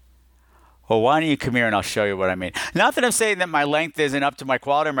 Well, why don't you come here and I'll show you what I mean. Not that I'm saying that my length isn't up to my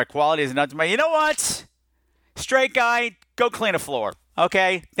quality or my quality isn't up to my... You know what? Straight guy, go clean a floor.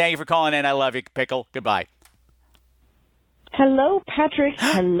 Okay? Thank you for calling in. I love you, Pickle. Goodbye. Hello, Patrick.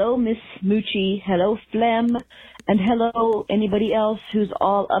 Hello, Miss Smoochie. Hello, Flem. And hello, anybody else who's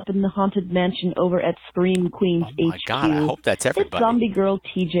all up in the Haunted Mansion over at Scream Queens HQ. Oh, my God, I hope that's everybody. It's Zombie Girl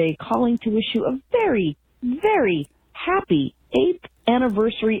TJ calling to wish you a very, very happy 8th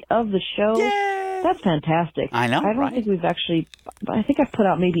anniversary of the show. Yay! That's fantastic. I know, I don't think we've actually, I think I've put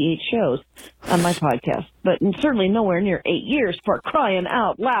out maybe 8 shows on my podcast, but certainly nowhere near 8 years, for crying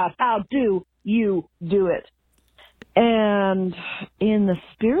out loud. How do you do it? And in the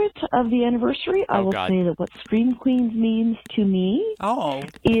spirit of the anniversary, I will say that what Scream Queens means to me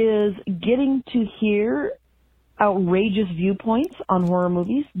is getting to hear outrageous viewpoints on horror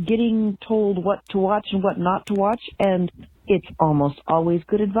movies, getting told what to watch and what not to watch, and it's almost always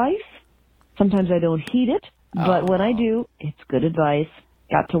good advice. Sometimes I don't heed it, but when I do, it's good advice.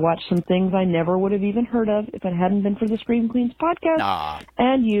 Got to watch some things I never would have even heard of if it hadn't been for the Scream Queens podcast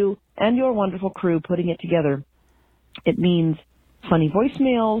and you and your wonderful crew putting it together. It means funny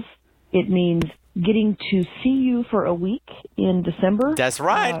voicemails. It means getting to see you for a week in December. That's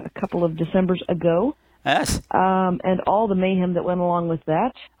right. A couple of Decembers ago. Yes. And all the mayhem that went along with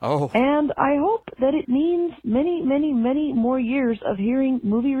that. Oh. And I hope that it means many, many, many more years of hearing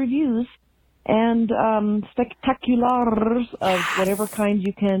movie reviews and spectaculars of whatever kind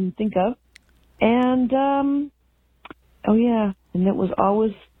you can think of. And, and it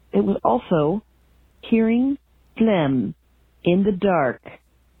was also hearing phlegm in the dark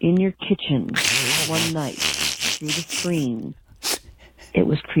in your kitchen one night through the screen. It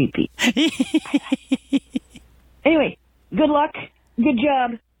was creepy. Anyway, good luck. Good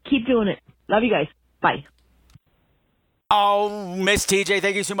job. Keep doing it. Love you guys. Bye. Oh, Miss TJ,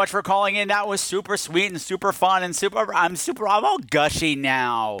 thank you so much for calling in. That was super sweet and super fun and I'm all gushy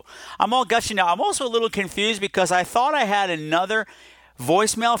now. I'm also a little confused because I thought I had another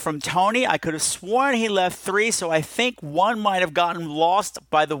voicemail from Tony. I could have sworn he left 3, so I think one might have gotten lost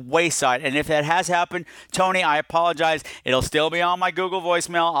by the wayside. And if that has happened, Tony, I apologize. It'll still be on my Google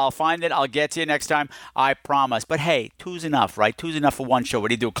voicemail. I'll find it. I'll get to you next time. I promise. But hey, 2's enough, right? 2's enough for one show. What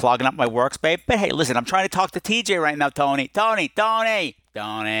do you do, clogging up my works, babe? But hey, listen, I'm trying to talk to TJ right now, Tony.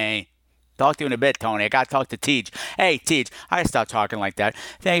 Talk to you in a bit, Tony. I got to talk to Teej. Hey, Teej, I got to stop talking like that.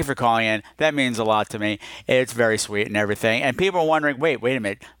 Thank you for calling in. That means a lot to me. It's very sweet and everything. And people are wondering, wait a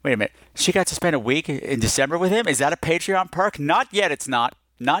minute. She got to spend a week in December with him? Is that a Patreon perk? Not yet, it's not.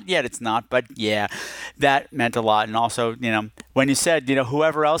 But yeah, that meant a lot. And also, when you said,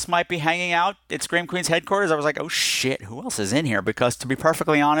 whoever else might be hanging out at Scream Queens headquarters, I was like, oh shit, who else is in here? Because to be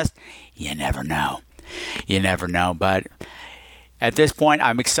perfectly honest, you never know. But at this point,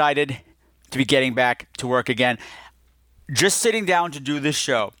 I'm excited to be getting back to work again. Just sitting down to do this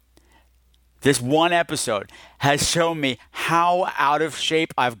show, this one episode, has shown me how out of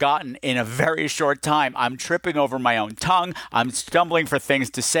shape I've gotten in a very short time. I'm tripping over my own tongue. I'm stumbling for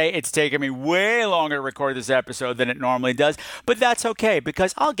things to say. It's taken me way longer to record this episode than it normally does. But that's okay,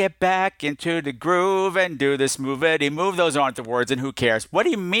 because I'll get back into the groove and do this movity. Move those aren't the words, and who cares? What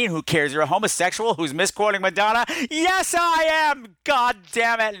do you mean, who cares? You're a homosexual who's misquoting Madonna? Yes, I am! God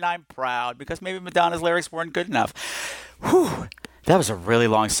damn it! And I'm proud, because maybe Madonna's lyrics weren't good enough. Whew. That was a really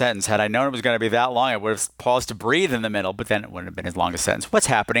long sentence. Had I known it was going to be that long, I would have paused to breathe in the middle, but then it wouldn't have been as long a sentence. What's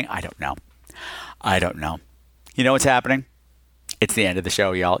happening? I don't know. You know what's happening? It's the end of the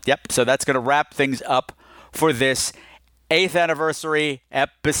show, y'all. Yep, so that's going to wrap things up for this 8th anniversary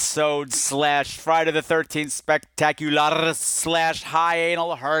episode / Friday the 13th spectacular / high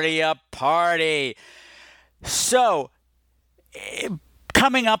anal hernia party. So,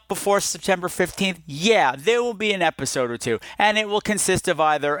 coming up before September 15th, there will be an episode or two, and it will consist of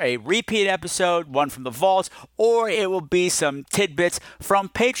either a repeat episode, one from the vaults, or it will be some tidbits from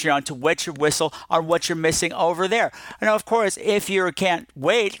Patreon to wet your whistle on what you're missing over there. Now, of course, if you can't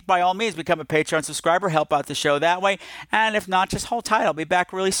wait, by all means, become a Patreon subscriber, help out the show that way, and if not, just hold tight. I'll be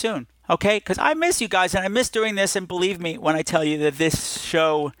back really soon, okay? Because I miss you guys, and I miss doing this, and believe me when I tell you that this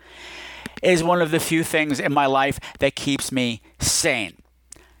show is one of the few things in my life that keeps me sane.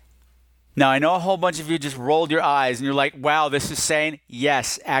 Now, I know a whole bunch of you just rolled your eyes and you're like, wow, this is sane.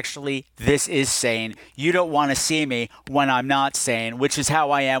 Yes, actually, this is sane. You don't want to see me when I'm not sane, which is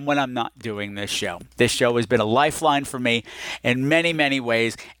how I am when I'm not doing this show. This show has been a lifeline for me in many, many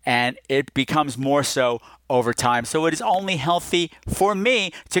ways, and it becomes more so over time. So it is only healthy for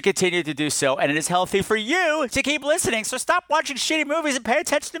me to continue to do so, and it is healthy for you to keep listening. So stop watching shitty movies and pay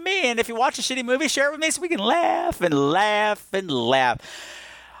attention to me. And if you watch a shitty movie, share it with me so we can laugh and laugh and laugh.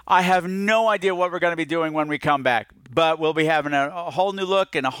 I have no idea what we're going to be doing when we come back, but we'll be having a whole new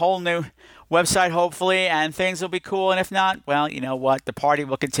look and a whole new website, hopefully, and things will be cool. And if not, well, you know what? The party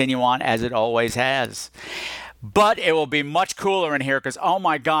will continue on as it always has. But it will be much cooler in here because, oh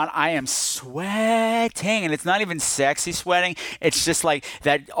my God, I am sweating. And it's not even sexy sweating. It's just like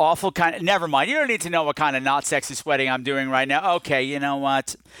that awful kind of, never mind. You don't need to know what kind of not sexy sweating I'm doing right now. Okay, you know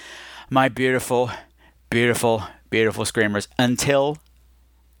what? My beautiful, beautiful, beautiful screamers, until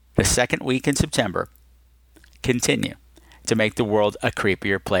the second week in September, continue to make the world a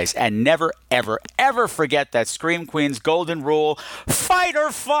creepier place. And never, ever, ever forget that Scream Queen's golden rule, fight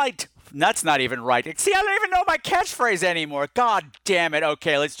or flight. That's not even right. See, I don't even know my catchphrase anymore. God damn it.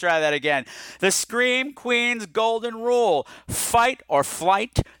 Okay, let's try that again. The Scream Queen's golden rule, fight or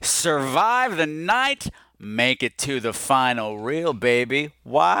flight, survive the night, make it to the final reel, baby.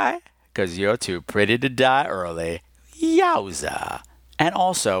 Why? Because you're too pretty to die early. Yowza. And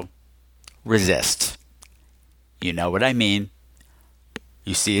also, resist. You know what I mean.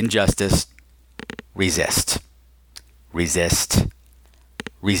 You see injustice, resist. Resist.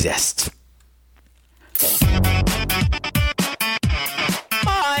 Resist.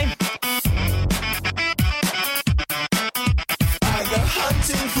 Bye. I go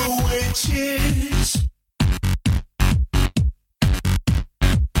hunting for witches.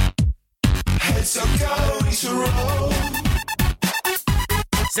 Heads are going to roll.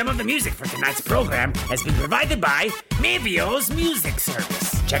 Some of the music for tonight's program has been provided by Mavio's Music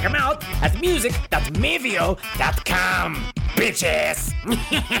Service. Check them out at music.mavio.com, bitches!